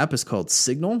specific app is called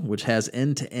Signal, which has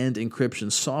end-to-end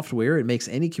encryption software. It makes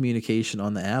any communication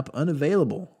on the app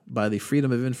unavailable by the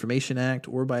Freedom of Information Act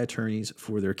or by attorneys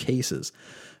for their cases.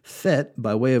 Fett,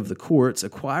 by way of the courts,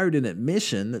 acquired an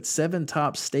admission that 7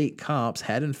 top state cops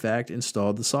had in fact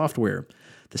installed the software.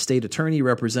 The state attorney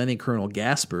representing Colonel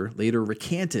Gasper later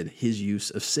recanted his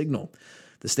use of Signal.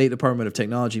 The State Department of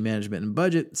Technology Management and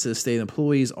Budget says state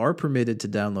employees are permitted to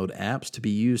download apps to be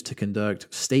used to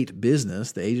conduct state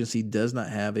business. The agency does not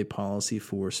have a policy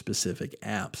for specific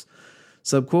apps.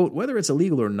 Subquote, whether it's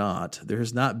illegal or not, there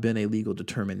has not been a legal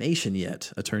determination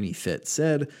yet, Attorney Fett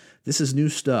said. This is new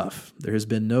stuff. There has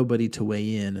been nobody to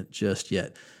weigh in just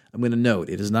yet. I'm going to note,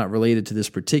 it is not related to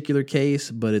this particular case,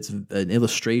 but it's an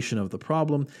illustration of the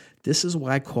problem. This is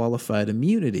why qualified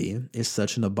immunity is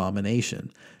such an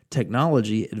abomination.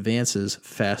 Technology advances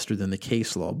faster than the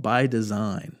case law by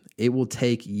design. It will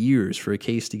take years for a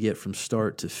case to get from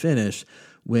start to finish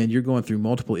when you're going through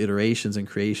multiple iterations and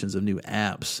creations of new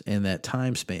apps in that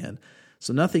time span.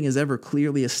 So nothing is ever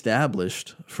clearly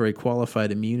established for a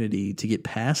qualified immunity to get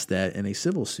past that in a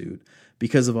civil suit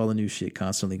because of all the new shit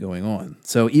constantly going on.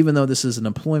 So even though this is an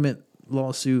employment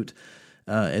lawsuit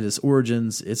at its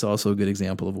origins, it's also a good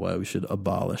example of why we should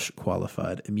abolish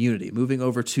qualified immunity. Moving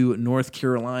over to North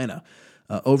Carolina.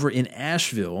 Over in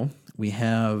Asheville, we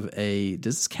have does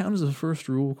this count as a first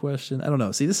rule question? I don't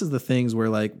know. See, this is the things where,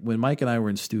 like, when Mike and I were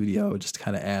in studio, I would just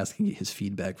kind of ask and get his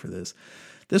feedback for this.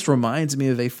 This reminds me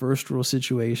of a first rule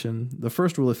situation. The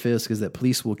first rule of Fisk is that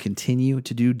police will continue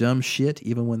to do dumb shit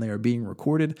even when they are being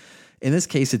recorded. In this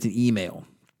case, it's an email.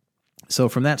 So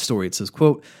from that story, it says,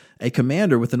 quote, a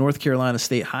commander with the North Carolina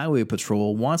State Highway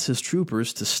Patrol wants his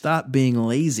troopers to stop being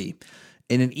lazy.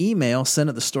 In an email sent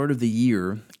at the start of the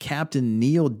year, Captain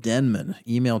Neil Denman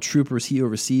emailed troopers he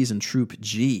oversees in Troop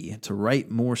G to write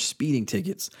more speeding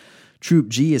tickets. Troop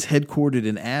G is headquartered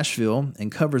in Asheville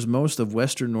and covers most of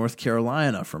western North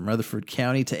Carolina, from Rutherford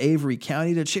County to Avery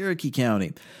County to Cherokee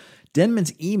County.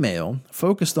 Denman's email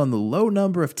focused on the low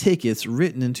number of tickets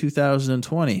written in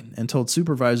 2020 and told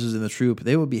supervisors in the troop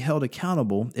they would be held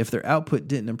accountable if their output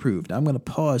didn't improve. Now, I'm going to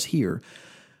pause here.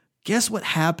 Guess what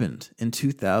happened in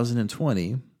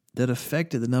 2020 that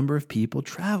affected the number of people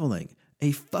traveling?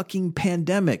 A fucking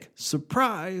pandemic.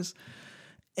 Surprise!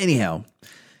 Anyhow,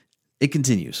 it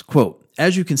continues, quote,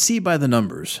 "As you can see by the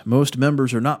numbers, most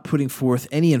members are not putting forth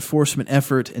any enforcement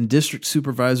effort and district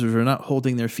supervisors are not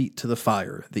holding their feet to the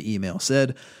fire," the email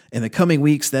said. "In the coming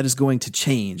weeks, that is going to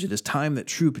change. It is time that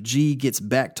Troop G gets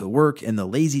back to work and the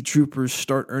lazy troopers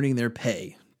start earning their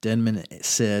pay," Denman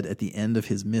said at the end of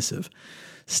his missive.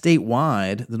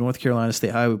 Statewide, the North Carolina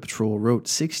State Highway Patrol wrote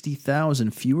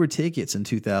 60,000 fewer tickets in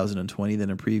 2020 than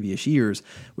in previous years,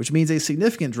 which means a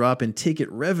significant drop in ticket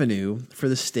revenue for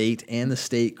the state and the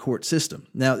state court system.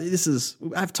 Now,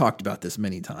 I've talked about this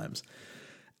many times.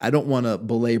 I don't want to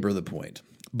belabor the point,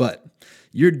 but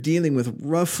you're dealing with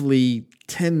roughly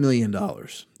 $10 million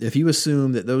if you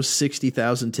assume that those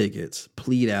 60,000 tickets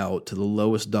plead out to the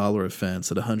lowest dollar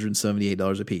offense at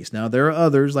 $178 a piece. Now, there are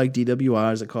others like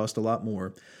DWIs that cost a lot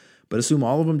more, but assume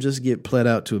all of them just get pled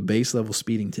out to a base level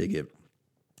speeding ticket.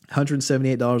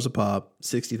 $178 a pop,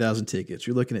 60,000 tickets.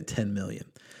 You're looking at $10 million.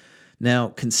 Now,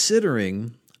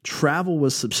 considering travel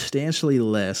was substantially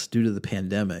less due to the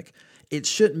pandemic, it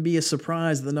shouldn't be a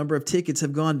surprise that the number of tickets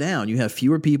have gone down. You have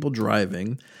fewer people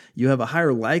driving. You have a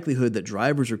higher likelihood that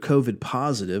drivers are COVID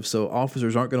positive, so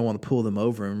officers aren't going to want to pull them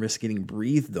over and risk getting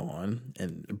breathed on,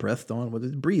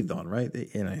 right?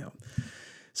 Anyhow.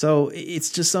 So it's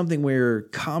just something where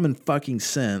common fucking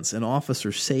sense and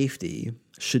officer safety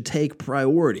should take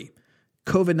priority.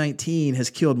 COVID-19 has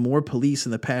killed more police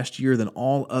in the past year than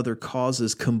all other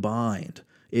causes combined.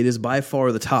 It is by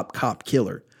far the top cop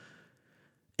killer.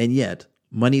 And yet,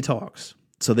 money talks.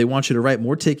 So they want you to write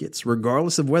more tickets.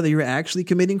 Regardless of whether you're actually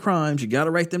committing crimes, you got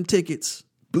to write them tickets.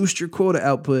 Boost your quota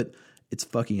output. It's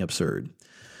fucking absurd.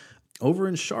 Over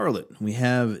in Charlotte, we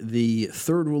have the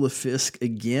third rule of Fisk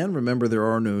again. Remember, there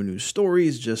are no new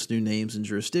stories, just new names and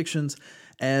jurisdictions,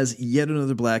 as yet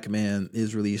another black man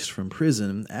is released from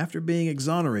prison after being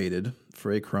exonerated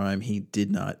for a crime he did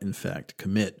not, in fact,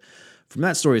 commit. From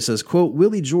that story, it says, quote,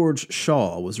 "Willie George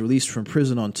Shaw was released from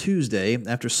prison on Tuesday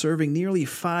after serving nearly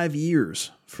 5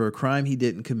 years for a crime he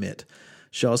didn't commit.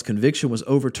 Shaw's conviction was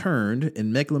overturned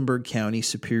in Mecklenburg County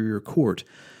Superior Court.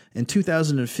 In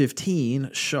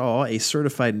 2015, Shaw, a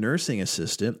certified nursing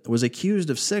assistant, was accused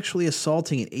of sexually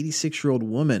assaulting an 86-year-old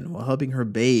woman while helping her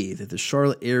bathe at the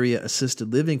Charlotte area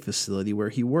assisted living facility where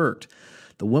he worked.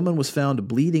 The woman was found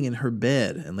bleeding in her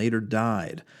bed and later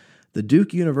died. The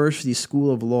Duke University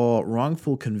School of Law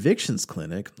Wrongful Convictions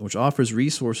Clinic, which offers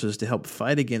resources to help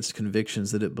fight against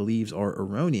convictions that it believes are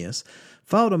erroneous,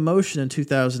 filed a motion in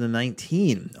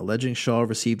 2019 alleging Shaw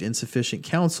received insufficient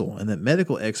counsel and that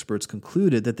medical experts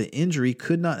concluded that the injury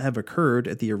could not have occurred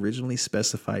at the originally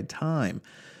specified time.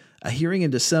 A hearing in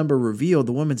December revealed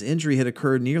the woman's injury had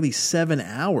occurred nearly 7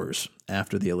 hours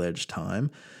after the alleged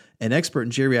time. An expert in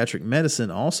geriatric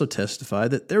medicine also testified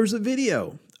that there was a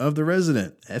video of the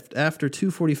resident after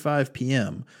 2:45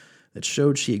 p.m. that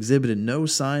showed she exhibited no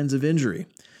signs of injury.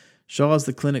 Shaw is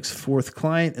the clinic's fourth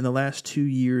client in the last 2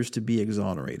 years to be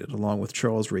exonerated, along with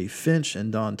Charles Ray Finch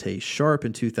and Dante Sharp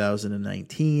in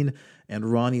 2019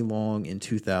 and Ronnie Long in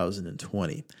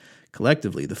 2020.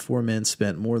 Collectively, the four men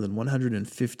spent more than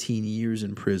 115 years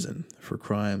in prison for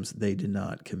crimes they did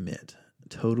not commit.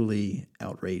 Totally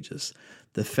outrageous.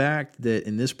 The fact that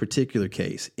in this particular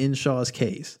case, in Shaw's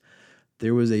case,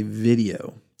 there was a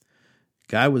video.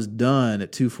 Guy was done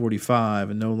at 2:45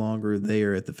 and no longer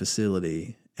there at the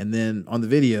facility. And then on the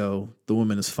video, the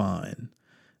woman is fine.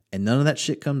 And none of that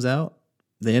shit comes out.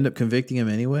 They end up convicting him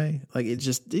anyway. Like,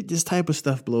 this type of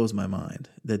stuff blows my mind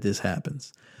that this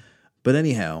happens. But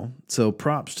anyhow, so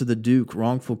props to the Duke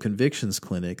Wrongful Convictions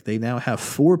Clinic. They now have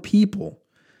 4 people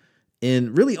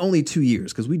in really only 2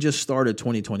 years, because we just started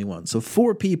 2021. So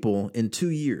 4 people in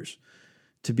 2 years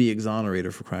to be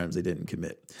exonerated for crimes they didn't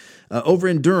commit. Over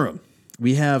in Durham,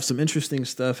 we have some interesting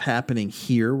stuff happening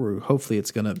here where hopefully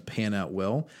it's going to pan out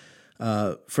well.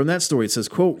 From that story, it says,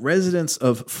 quote, "Residents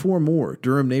of 4 more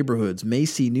Durham neighborhoods may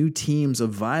see new teams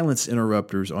of violence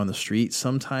interrupters on the street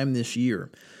sometime this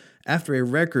year. After a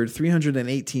record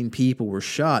 318 people were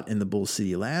shot in the Bull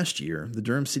City last year, the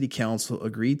Durham City Council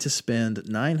agreed to spend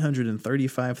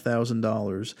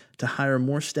 $935,000 to hire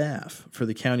more staff for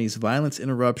the county's violence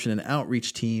interruption and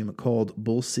outreach team called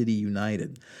Bull City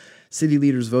United. City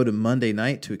leaders voted Monday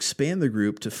night to expand the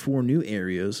group to 4 new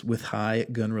areas with high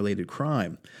gun-related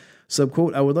crime.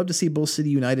 Subquote, I would love to see Bull City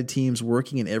United teams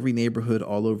working in every neighborhood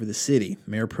all over the city,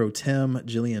 Mayor Pro Tem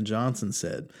Jillian Johnson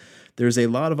said. There's a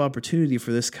lot of opportunity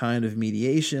for this kind of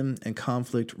mediation and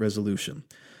conflict resolution.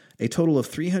 A total of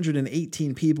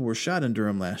 318 people were shot in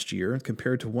Durham last year,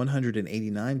 compared to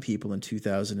 189 people in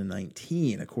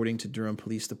 2019, according to Durham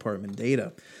Police Department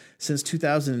data. Since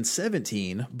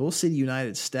 2017, Bull City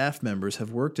United staff members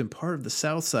have worked in part of the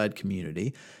Southside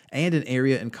community and an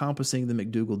area encompassing the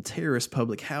McDougald Terrace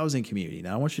public housing community.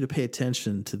 Now, I want you to pay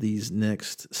attention to these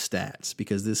next stats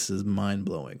because this is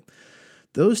mind-blowing.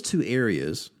 Those 2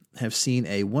 areas have seen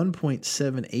a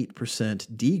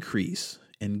 1.78% decrease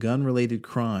in gun-related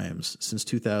crimes since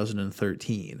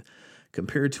 2013,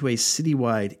 compared to a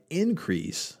citywide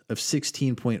increase of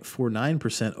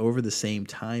 16.49% over the same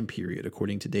time period,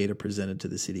 according to data presented to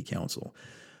the City Council.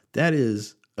 That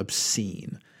is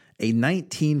obscene. A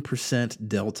 19%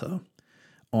 delta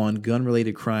on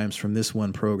gun-related crimes from this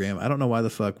one program. I don't know why the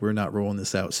fuck we're not rolling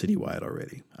this out citywide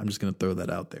already. I'm just going to throw that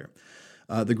out there.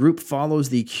 The group follows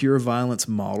the Cure Violence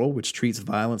model, which treats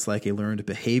violence like a learned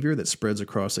behavior that spreads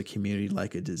across a community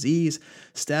like a disease.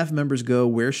 Staff members go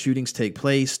where shootings take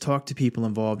place, talk to people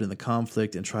involved in the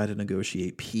conflict, and try to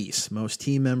negotiate peace. Most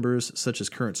team members, such as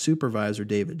current supervisor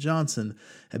David Johnson,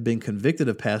 have been convicted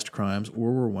of past crimes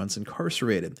or were once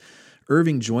incarcerated.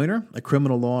 Irving Joyner, a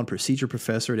criminal law and procedure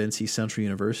professor at NC Central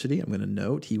University, I'm going to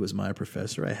note he was my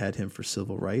professor. I had him for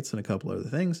civil rights and a couple other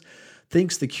things,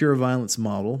 thinks the Cure Violence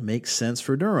model makes sense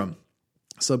for Durham.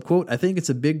 Subquote, I think it's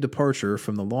a big departure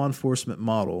from the law enforcement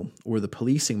model or the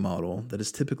policing model that is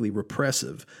typically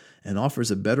repressive and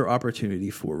offers a better opportunity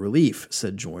for relief,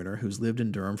 said Joyner, who's lived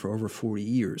in Durham for over 40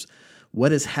 years.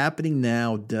 What is happening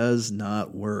now does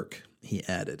not work, he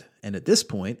added. And at this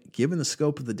point, given the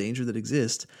scope of the danger that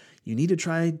exists, you need to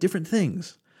try different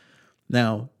things.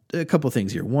 Now, a couple of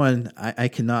things here. One, I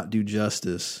cannot do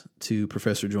justice to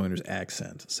Professor Joyner's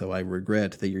accent, so I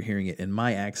regret that you're hearing it in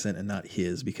my accent and not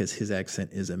his, because his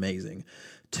accent is amazing.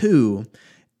 Two,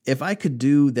 if I could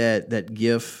do that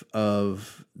gif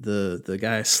of the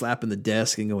guy slapping the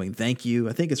desk and going, thank you,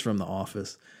 I think it's from The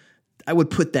Office, I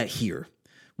would put that here.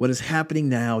 What is happening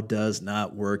now does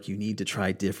not work. You need to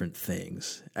try different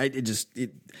things.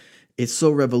 It's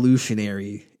so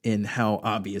revolutionary in how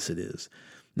obvious it is.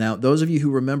 Now, those of you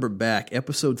who remember back,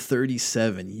 episode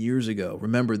 37 years ago,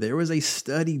 remember there was a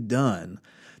study done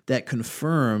that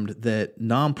confirmed that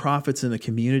nonprofits in a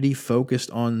community focused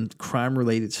on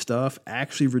crime-related stuff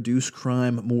actually reduce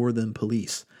crime more than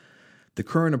police. The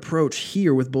current approach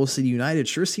here with Bull City United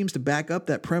sure seems to back up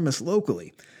that premise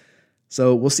locally.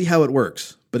 So we'll see how it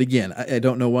works. But again, I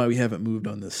don't know why we haven't moved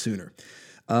on this sooner.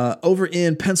 Over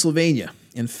in Pennsylvania,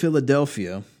 in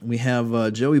Philadelphia, we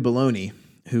have Joey Baloney,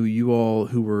 who you all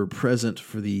who were present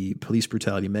for the police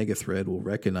brutality mega thread will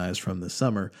recognize from the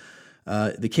summer.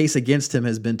 The case against him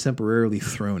has been temporarily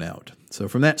thrown out. So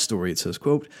from that story, it says,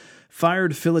 quote,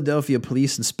 fired Philadelphia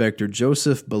police inspector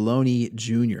Joseph Baloney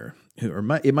Jr.,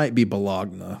 it might be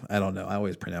Bologna. I don't know. I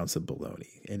always pronounce it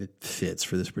Baloney, and it fits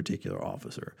for this particular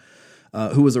officer.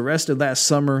 Who was arrested last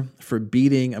summer for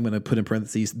beating, I'm going to put in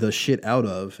parentheses, the shit out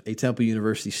of a Temple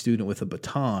University student with a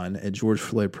baton at George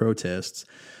Floyd protests,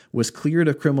 was cleared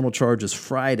of criminal charges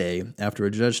Friday after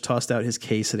a judge tossed out his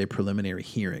case at a preliminary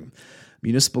hearing.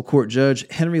 Municipal Court Judge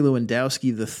Henry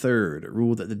Lewandowski III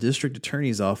ruled that the district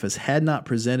attorney's office had not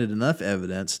presented enough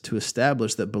evidence to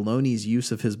establish that Baloney's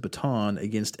use of his baton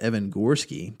against Evan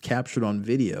Gorski, captured on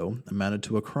video, amounted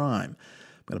to a crime.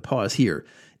 I'm going to pause here.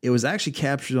 It was actually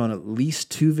captured on at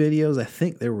least 2 videos. I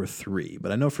think there were 3,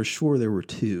 but I know for sure there were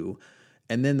 2.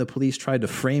 And then the police tried to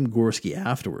frame Gorski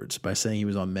afterwards by saying he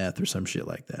was on meth or some shit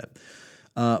like that.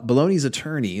 Baloney's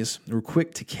attorneys were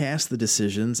quick to cast the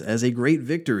decisions as a great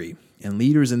victory, and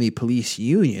leaders in the police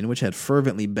union, which had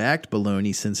fervently backed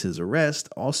Baloney since his arrest,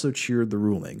 also cheered the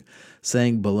ruling,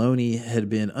 saying Baloney had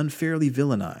been unfairly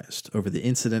villainized over the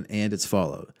incident and its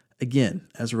fallout. Again,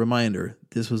 as a reminder,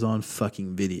 this was on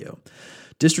fucking video.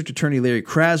 District Attorney Larry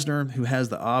Krasner, who has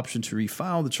the option to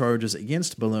refile the charges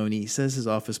against Baloney, says his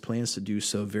office plans to do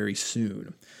so very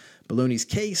soon. Baloney's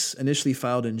case, initially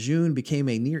filed in June, became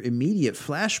a near-immediate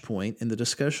flashpoint in the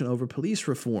discussion over police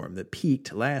reform that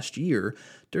peaked last year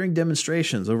during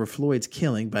demonstrations over Floyd's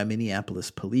killing by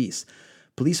Minneapolis police.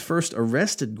 Police first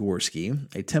arrested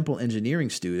Gorski, a Temple engineering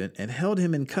student, and held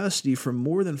him in custody for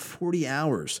more than 40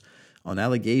 hours on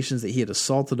allegations that he had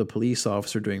assaulted a police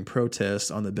officer during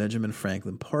protests on the Benjamin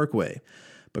Franklin Parkway.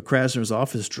 But Krasner's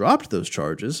office dropped those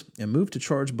charges and moved to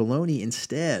charge Bologna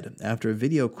instead after a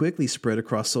video quickly spread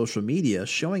across social media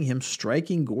showing him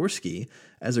striking Gorski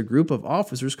as a group of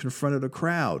officers confronted a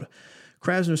crowd.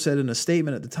 Krasner said in a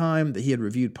statement at the time that he had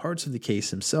reviewed parts of the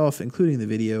case himself, including the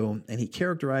video, and he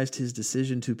characterized his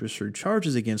decision to pursue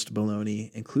charges against Bologna,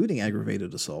 including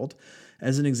aggravated assault,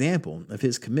 as an example of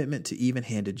his commitment to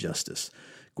even-handed justice.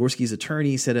 Gorski's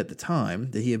attorney said at the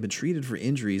time that he had been treated for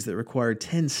injuries that required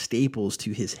 10 staples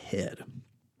to his head.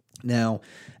 Now,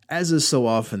 as is so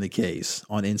often the case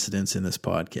on incidents in this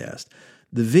podcast,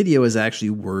 the video is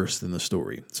actually worse than the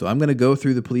story. So I'm going to go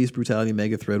through the police brutality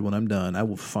mega thread when I'm done. I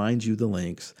will find you the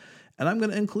links, and I'm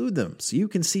going to include them so you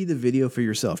can see the video for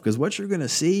yourself. Because what you're going to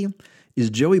see is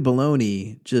Joey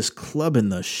Bologna just clubbing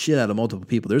the shit out of multiple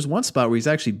people. There's one spot where he's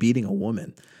actually beating a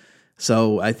woman.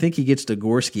 So I think he gets to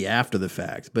Gorski after the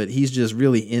fact, but he's just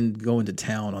really going to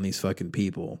town on these fucking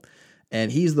people.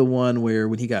 And he's the one where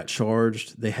when he got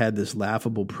charged, they had this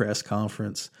laughable press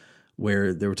conference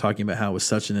where they were talking about how it was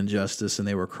such an injustice and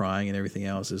they were crying and everything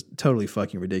else. It's totally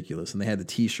fucking ridiculous. And they had the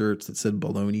t-shirts that said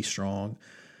Bologna strong.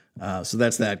 So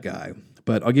that's that guy.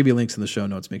 But I'll give you links in the show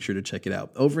notes. Make sure to check it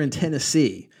out. Over in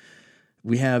Tennessee,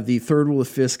 we have the third rule of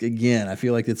Fisk again. I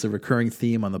feel like it's a recurring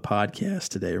theme on the podcast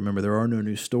today. Remember, there are no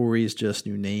new stories, just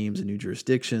new names and new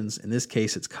jurisdictions. In this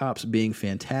case, it's cops being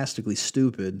fantastically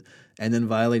stupid and then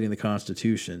violating the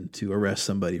Constitution to arrest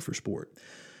somebody for sport.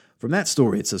 From that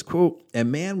story, it says, quote, "A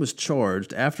man was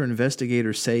charged after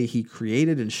investigators say he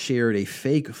created and shared a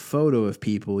fake photo of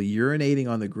people urinating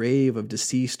on the grave of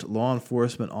deceased law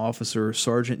enforcement officer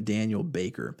Sergeant Daniel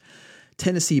Baker.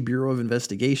 Tennessee Bureau of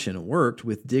Investigation worked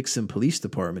with Dixon Police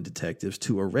Department detectives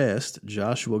to arrest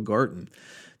Joshua Garton.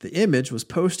 The image was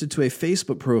posted to a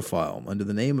Facebook profile under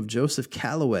the name of Joseph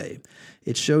Calloway.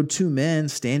 It showed two men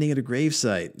standing at a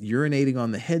gravesite, urinating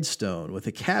on the headstone with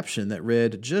a caption that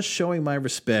read, 'Just showing my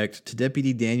respect to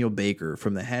Deputy Daniel Baker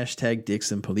from the hashtag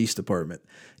Dixon Police Department.'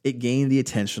 It gained the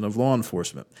attention of law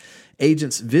enforcement.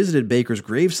 Agents visited Baker's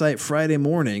gravesite Friday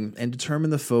morning and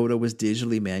determined the photo was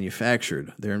digitally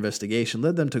manufactured. Their investigation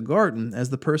led them to Garton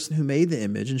as the person who made the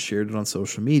image and shared it on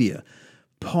social media.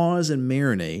 Pause and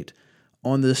marinate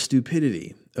on the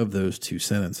stupidity of those two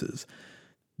sentences.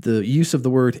 The use of the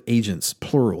word agents,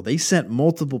 plural. They sent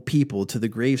multiple people to the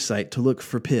gravesite to look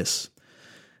for piss.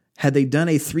 Had they done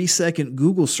a 3-second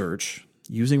Google search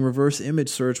using reverse image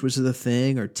search, which is a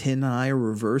thing, or TinEye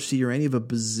or Reversey or any of a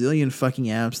bazillion fucking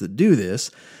apps that do this,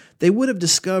 they would have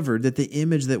discovered that the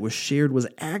image that was shared was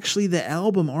actually the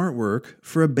album artwork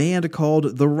for a band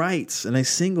called The Rights and a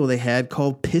single they had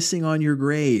called Pissing on Your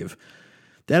Grave.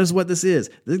 That is what this is.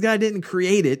 This guy didn't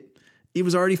create it. It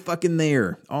was already fucking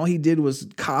there. All he did was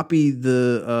copy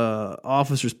the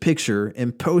officer's picture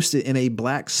and post it in a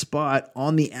black spot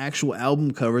on the actual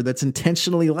album cover that's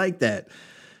intentionally like that.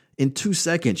 In 2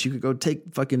 seconds, you could go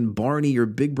take fucking Barney or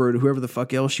Big Bird or whoever the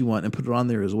fuck else you want and put it on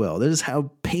there as well. That is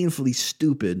how painfully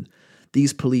stupid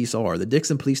these police are. The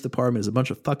Dixon Police Department is a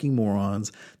bunch of fucking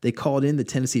morons. They called in the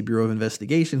Tennessee Bureau of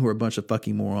Investigation, who are a bunch of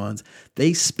fucking morons.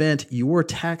 They spent your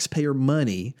taxpayer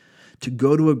money to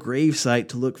go to a gravesite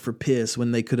to look for piss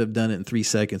when they could have done it in 3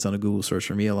 seconds on a Google search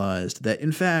and realized that,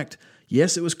 in fact,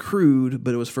 yes, it was crude,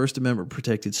 but it was First Amendment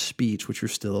protected speech, which you're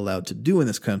still allowed to do in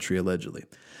this country, allegedly.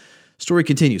 Story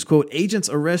continues, quote, "Agents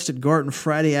arrested Garton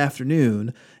Friday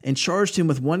afternoon and charged him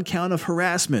with 1 count of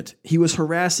harassment. He was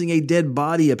harassing a dead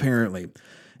body, apparently,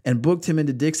 and booked him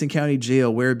into Dixon County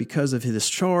Jail where, because of his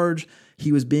charge,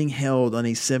 he was being held on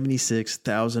a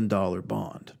 $76,000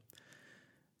 bond."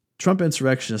 Trump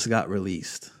insurrectionists got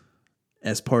released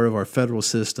as part of our federal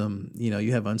system. You know,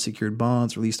 you have unsecured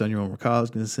bonds released on your own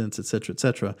recognizance, et cetera, et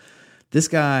cetera. This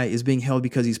guy is being held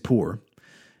because he's poor.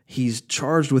 He's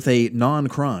charged with a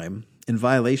non-crime in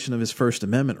violation of his First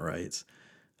Amendment rights.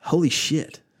 Holy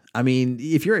shit. I mean,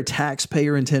 if you're a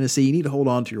taxpayer in Tennessee, you need to hold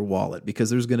on to your wallet because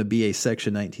there's going to be a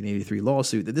Section 1983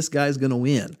 lawsuit that this guy's going to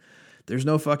win. There's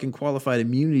no fucking qualified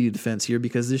immunity defense here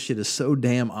because this shit is so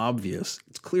damn obvious.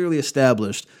 It's clearly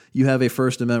established you have a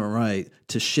First Amendment right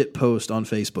to shit post on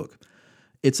Facebook.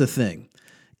 It's a thing.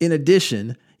 In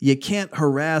addition, you can't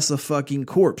harass a fucking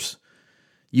corpse.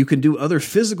 You can do other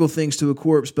physical things to a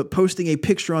corpse, but posting a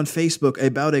picture on Facebook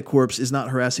about a corpse is not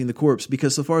harassing the corpse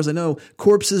because so far as I know,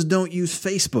 corpses don't use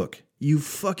Facebook. You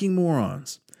fucking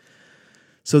morons.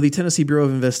 So the Tennessee Bureau of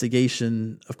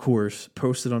Investigation, of course,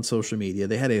 posted on social media.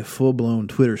 They had a full-blown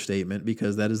Twitter statement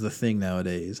because that is the thing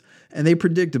nowadays. And they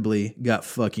predictably got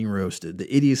fucking roasted.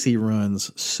 The idiocy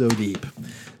runs so deep.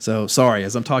 So sorry,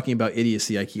 as I'm talking about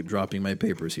idiocy, I keep dropping my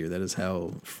papers here. That is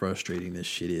how frustrating this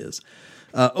shit is.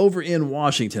 Over in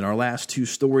Washington, our last two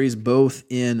stories, both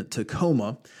in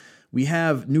Tacoma, we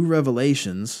have new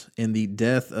revelations in the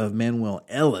death of Manuel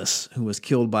Ellis, who was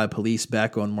killed by police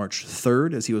back on March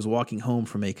 3rd as he was walking home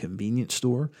from a convenience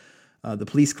store. The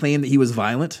police claimed that he was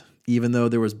violent, even though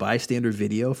there was bystander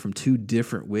video from two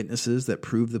different witnesses that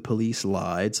proved the police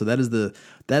lied. So that is the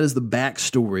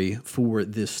backstory for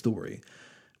this story,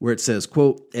 where it says,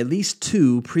 quote, "At least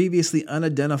two previously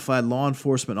unidentified law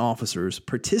enforcement officers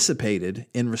participated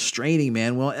in restraining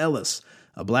Manuel Ellis,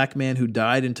 a black man who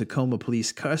died in Tacoma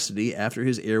police custody after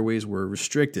his airways were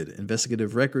restricted,"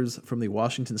 investigative records from the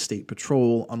Washington State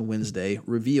Patrol on Wednesday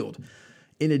revealed.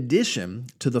 In addition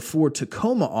to the 4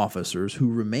 Tacoma officers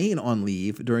who remain on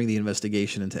leave during the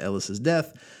investigation into Ellis's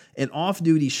death, an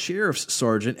off-duty sheriff's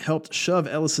sergeant helped shove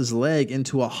Ellis's leg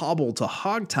into a hobble to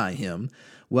hogtie him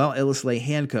while Ellis lay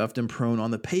handcuffed and prone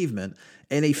on the pavement,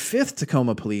 and a 5th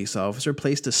Tacoma police officer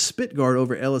placed a spit guard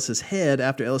over Ellis's head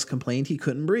after Ellis complained he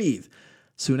couldn't breathe.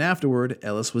 Soon afterward,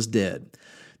 Ellis was dead.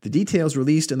 The details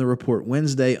released in the report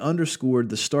Wednesday underscored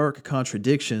the stark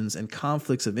contradictions and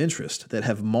conflicts of interest that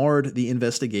have marred the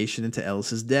investigation into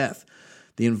Ellis's death.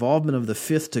 The involvement of the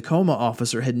 5th Tacoma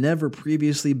officer had never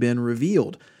previously been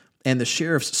revealed, and the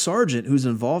sheriff's sergeant, whose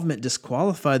involvement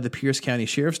disqualified the Pierce County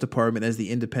Sheriff's Department as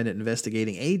the independent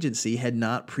investigating agency, had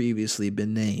not previously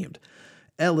been named.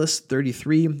 Ellis,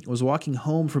 33, was walking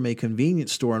home from a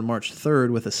convenience store on March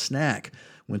 3rd with a snack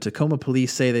when Tacoma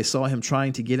police say they saw him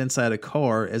trying to get inside a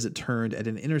car as it turned at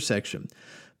an intersection.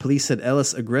 Police said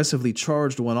Ellis aggressively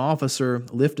charged one officer,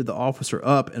 lifted the officer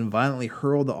up, and violently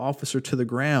hurled the officer to the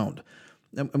ground.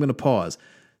 I'm going to pause.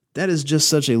 That is just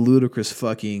such a ludicrous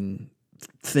fucking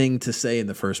thing to say in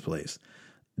the first place.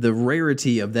 The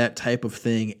rarity of that type of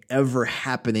thing ever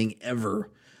happening ever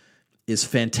is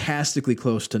fantastically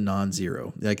close to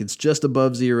non-zero. Like, it's just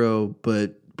above zero,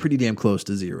 but pretty damn close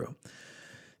to zero.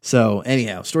 So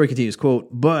anyhow, story continues, quote,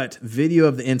 "But video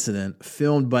of the incident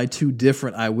filmed by 2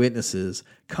 different eyewitnesses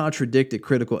contradicted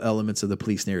critical elements of the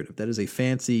police narrative." That is a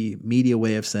fancy media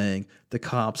way of saying the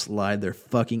cops lied their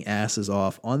fucking asses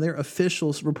off on their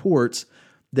official reports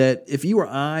that if you or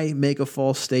I make a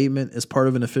false statement as part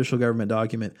of an official government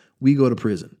document, we go to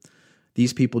prison.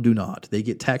 These people do not. They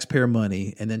get taxpayer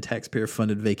money and then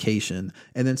taxpayer-funded vacation,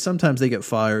 and then sometimes they get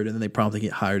fired and then they promptly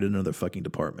get hired in another fucking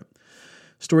department.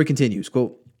 Story continues,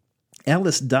 quote,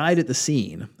 "Ellis died at the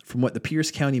scene from what the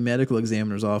Pierce County Medical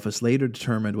Examiner's Office later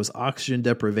determined was oxygen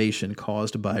deprivation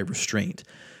caused by restraint.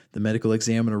 The medical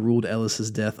examiner ruled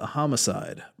Ellis's death a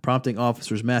homicide, prompting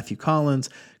officers Matthew Collins,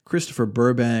 Christopher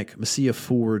Burbank, Messiah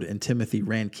Ford, and Timothy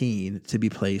Rankine to be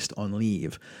placed on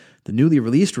leave. The newly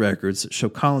released records show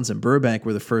Collins and Burbank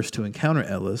were the first to encounter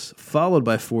Ellis, followed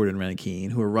by Ford and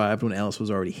Rankine, who arrived when Ellis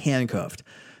was already handcuffed.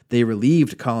 They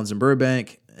relieved Collins, and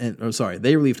Burbank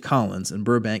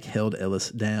held Ellis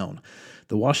down.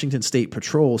 The Washington State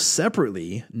Patrol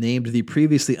separately named the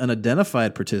previously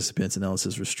unidentified participants in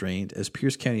Ellis's restraint as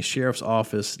Pierce County Sheriff's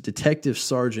Office Detective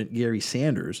Sergeant Gary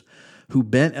Sanders, who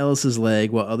bent Ellis's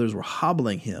leg while others were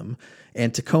hobbling him,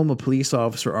 and Tacoma Police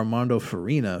Officer Armando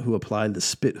Farina, who applied the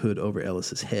spit hood over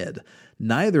Ellis's head.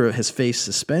 Neither has faced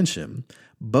suspension.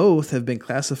 Both have been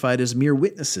classified as mere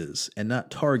witnesses and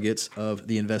not targets of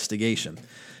the investigation.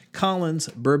 Collins,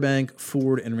 Burbank,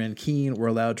 Ford, and Rankine were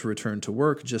allowed to return to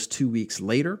work just 2 weeks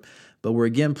later, but were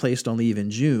again placed on leave in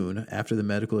June after the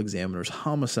medical examiner's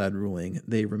homicide ruling.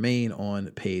 They remain on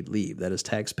paid leave. That is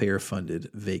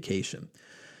taxpayer-funded vacation.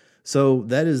 So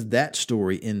that is that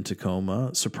story in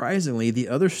Tacoma. Surprisingly, the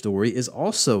other story is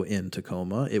also in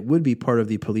Tacoma. It would be part of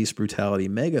the police brutality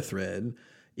mega thread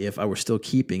if I were still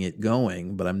keeping it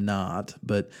going, but I'm not.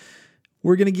 But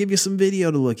we're going to give you some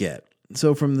video to look at.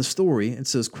 So from the story, it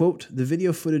says, quote, "The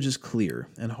video footage is clear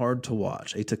and hard to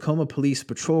watch. A Tacoma police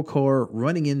patrol car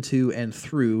running into and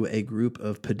through a group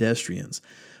of pedestrians.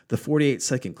 The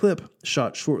 48-second clip,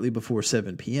 shot shortly before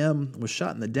 7 p.m., was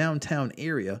shot in the downtown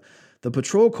area. The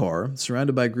patrol car,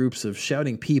 surrounded by groups of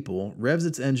shouting people, revs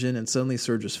its engine and suddenly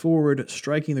surges forward,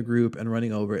 striking the group and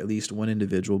running over at least one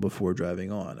individual before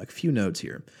driving on." A few notes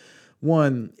here.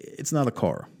 One, it's not a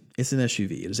car. It's an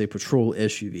SUV. It is a patrol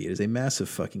SUV. It is a massive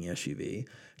fucking SUV.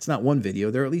 It's not one video.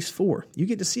 There are at least 4. You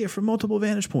get to see it from multiple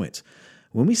vantage points.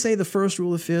 When we say the first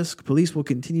rule of Fisk, police will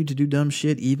continue to do dumb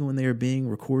shit even when they are being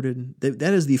recorded.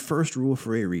 That is the first rule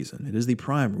for a reason. It is the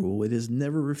prime rule. It is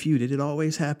never refuted. It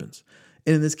always happens.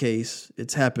 And in this case,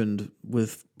 it's happened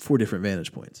with 4 different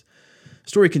vantage points.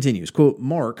 Story continues, quote,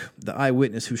 Mark, the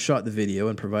eyewitness who shot the video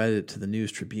and provided it to the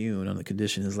News Tribune on the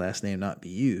condition his last name not be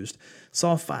used,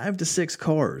 saw 5 to 6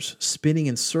 cars spinning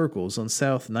in circles on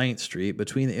South 9th Street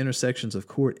between the intersections of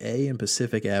Court A and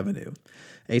Pacific Avenue.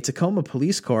 A Tacoma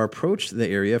police car approached the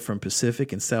area from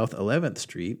Pacific and South 11th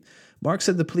Street. Mark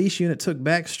said the police unit took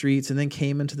back streets and then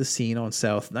came into the scene on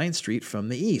South 9th Street from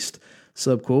the east.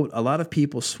 Subquote, a lot of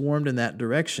people swarmed in that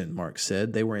direction, Mark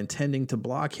said. They were intending to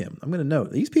block him. I'm going to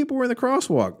note, these people were in the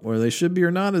crosswalk. Whether they should be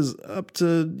or not is up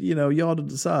to, y'all to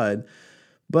decide.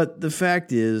 But the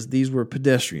fact is, these were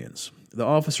pedestrians. The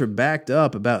officer backed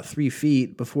up about 3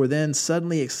 feet before then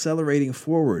suddenly accelerating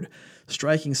forward,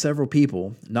 striking several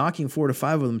people, knocking 4 to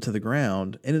 5 of them to the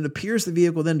ground, and it appears the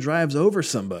vehicle then drives over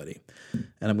somebody.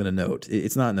 And I'm going to note,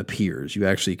 it's not an appears. You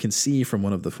actually can see from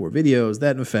one of the 4 videos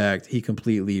that, in fact, he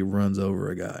completely runs over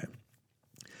a guy.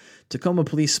 Tacoma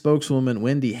Police spokeswoman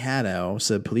Wendy Haddow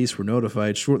said police were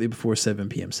notified shortly before 7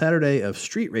 p.m. Saturday of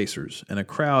street racers and a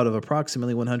crowd of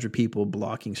approximately 100 people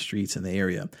blocking streets in the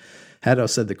area. Haddow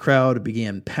said the crowd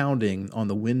began pounding on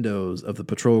the windows of the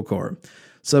patrol car.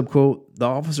 Subquote, the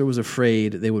officer was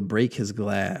afraid they would break his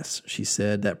glass, she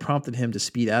said. That prompted him to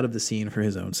speed out of the scene for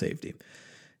his own safety.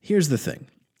 Here's the thing.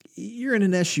 You're in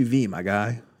an SUV, my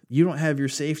guy. You don't have your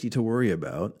safety to worry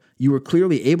about. You were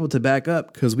clearly able to back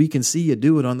up because we can see you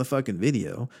do it on the fucking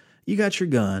video. You got your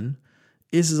gun.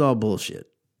 This is all bullshit.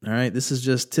 All right? This is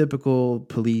just typical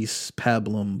police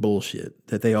pablum bullshit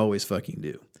that they always fucking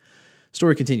do.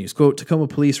 Story continues, quote, Tacoma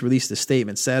Police released a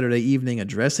statement Saturday evening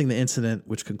addressing the incident,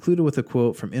 which concluded with a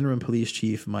quote from Interim Police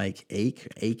Chief Mike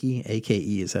Akey,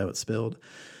 A-K-E is how it's spelled.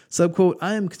 Subquote,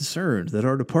 I am concerned that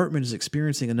our department is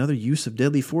experiencing another use of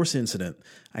deadly force incident.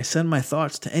 I send my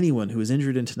thoughts to anyone who is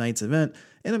injured in tonight's event,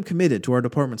 and I'm committed to our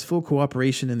department's full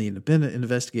cooperation in the independent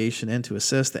investigation and to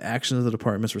assess the actions of the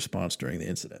department's response during the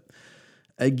incident.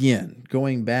 Again,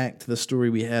 going back to the story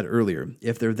we had earlier,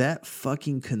 if they're that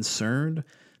fucking concerned,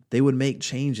 they would make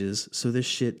changes so this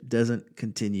shit doesn't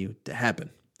continue to happen.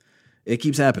 It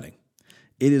keeps happening.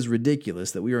 It is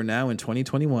ridiculous that we are now in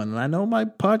 2021, and I know my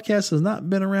podcast has not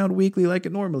been around weekly like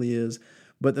it normally is,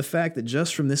 but the fact that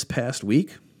just from this past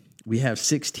week, we have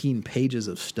 16 pages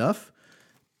of stuff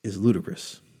is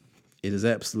ludicrous. It is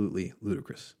absolutely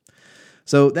ludicrous.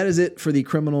 So that is it for the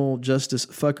criminal justice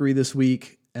fuckery this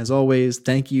week. As always,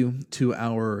 thank you to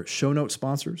our show note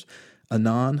sponsors,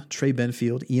 Anon, Trey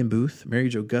Benfield, Ian Booth, Mary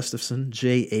Jo Gustafson,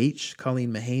 J.H.,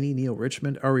 Colleen Mahaney, Neil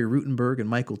Richmond, Ari Rutenberg, and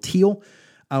Michael Teal.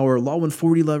 Our Law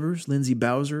 140 lovers, Lindsay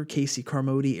Bowser, Casey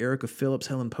Carmody, Erica Phillips,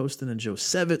 Helen Poston, and Joe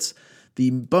Sevitz. The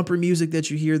bumper music that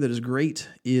you hear that is great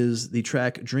is the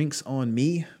track Drinks on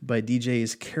Me by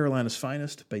DJ Carolina's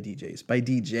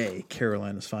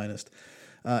Finest.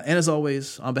 And as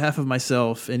always, on behalf of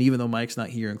myself, and even though Mike's not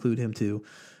here, include him too,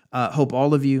 hope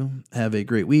all of you have a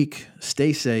great week.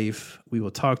 Stay safe. We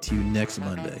will talk to you next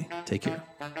Monday. Take care.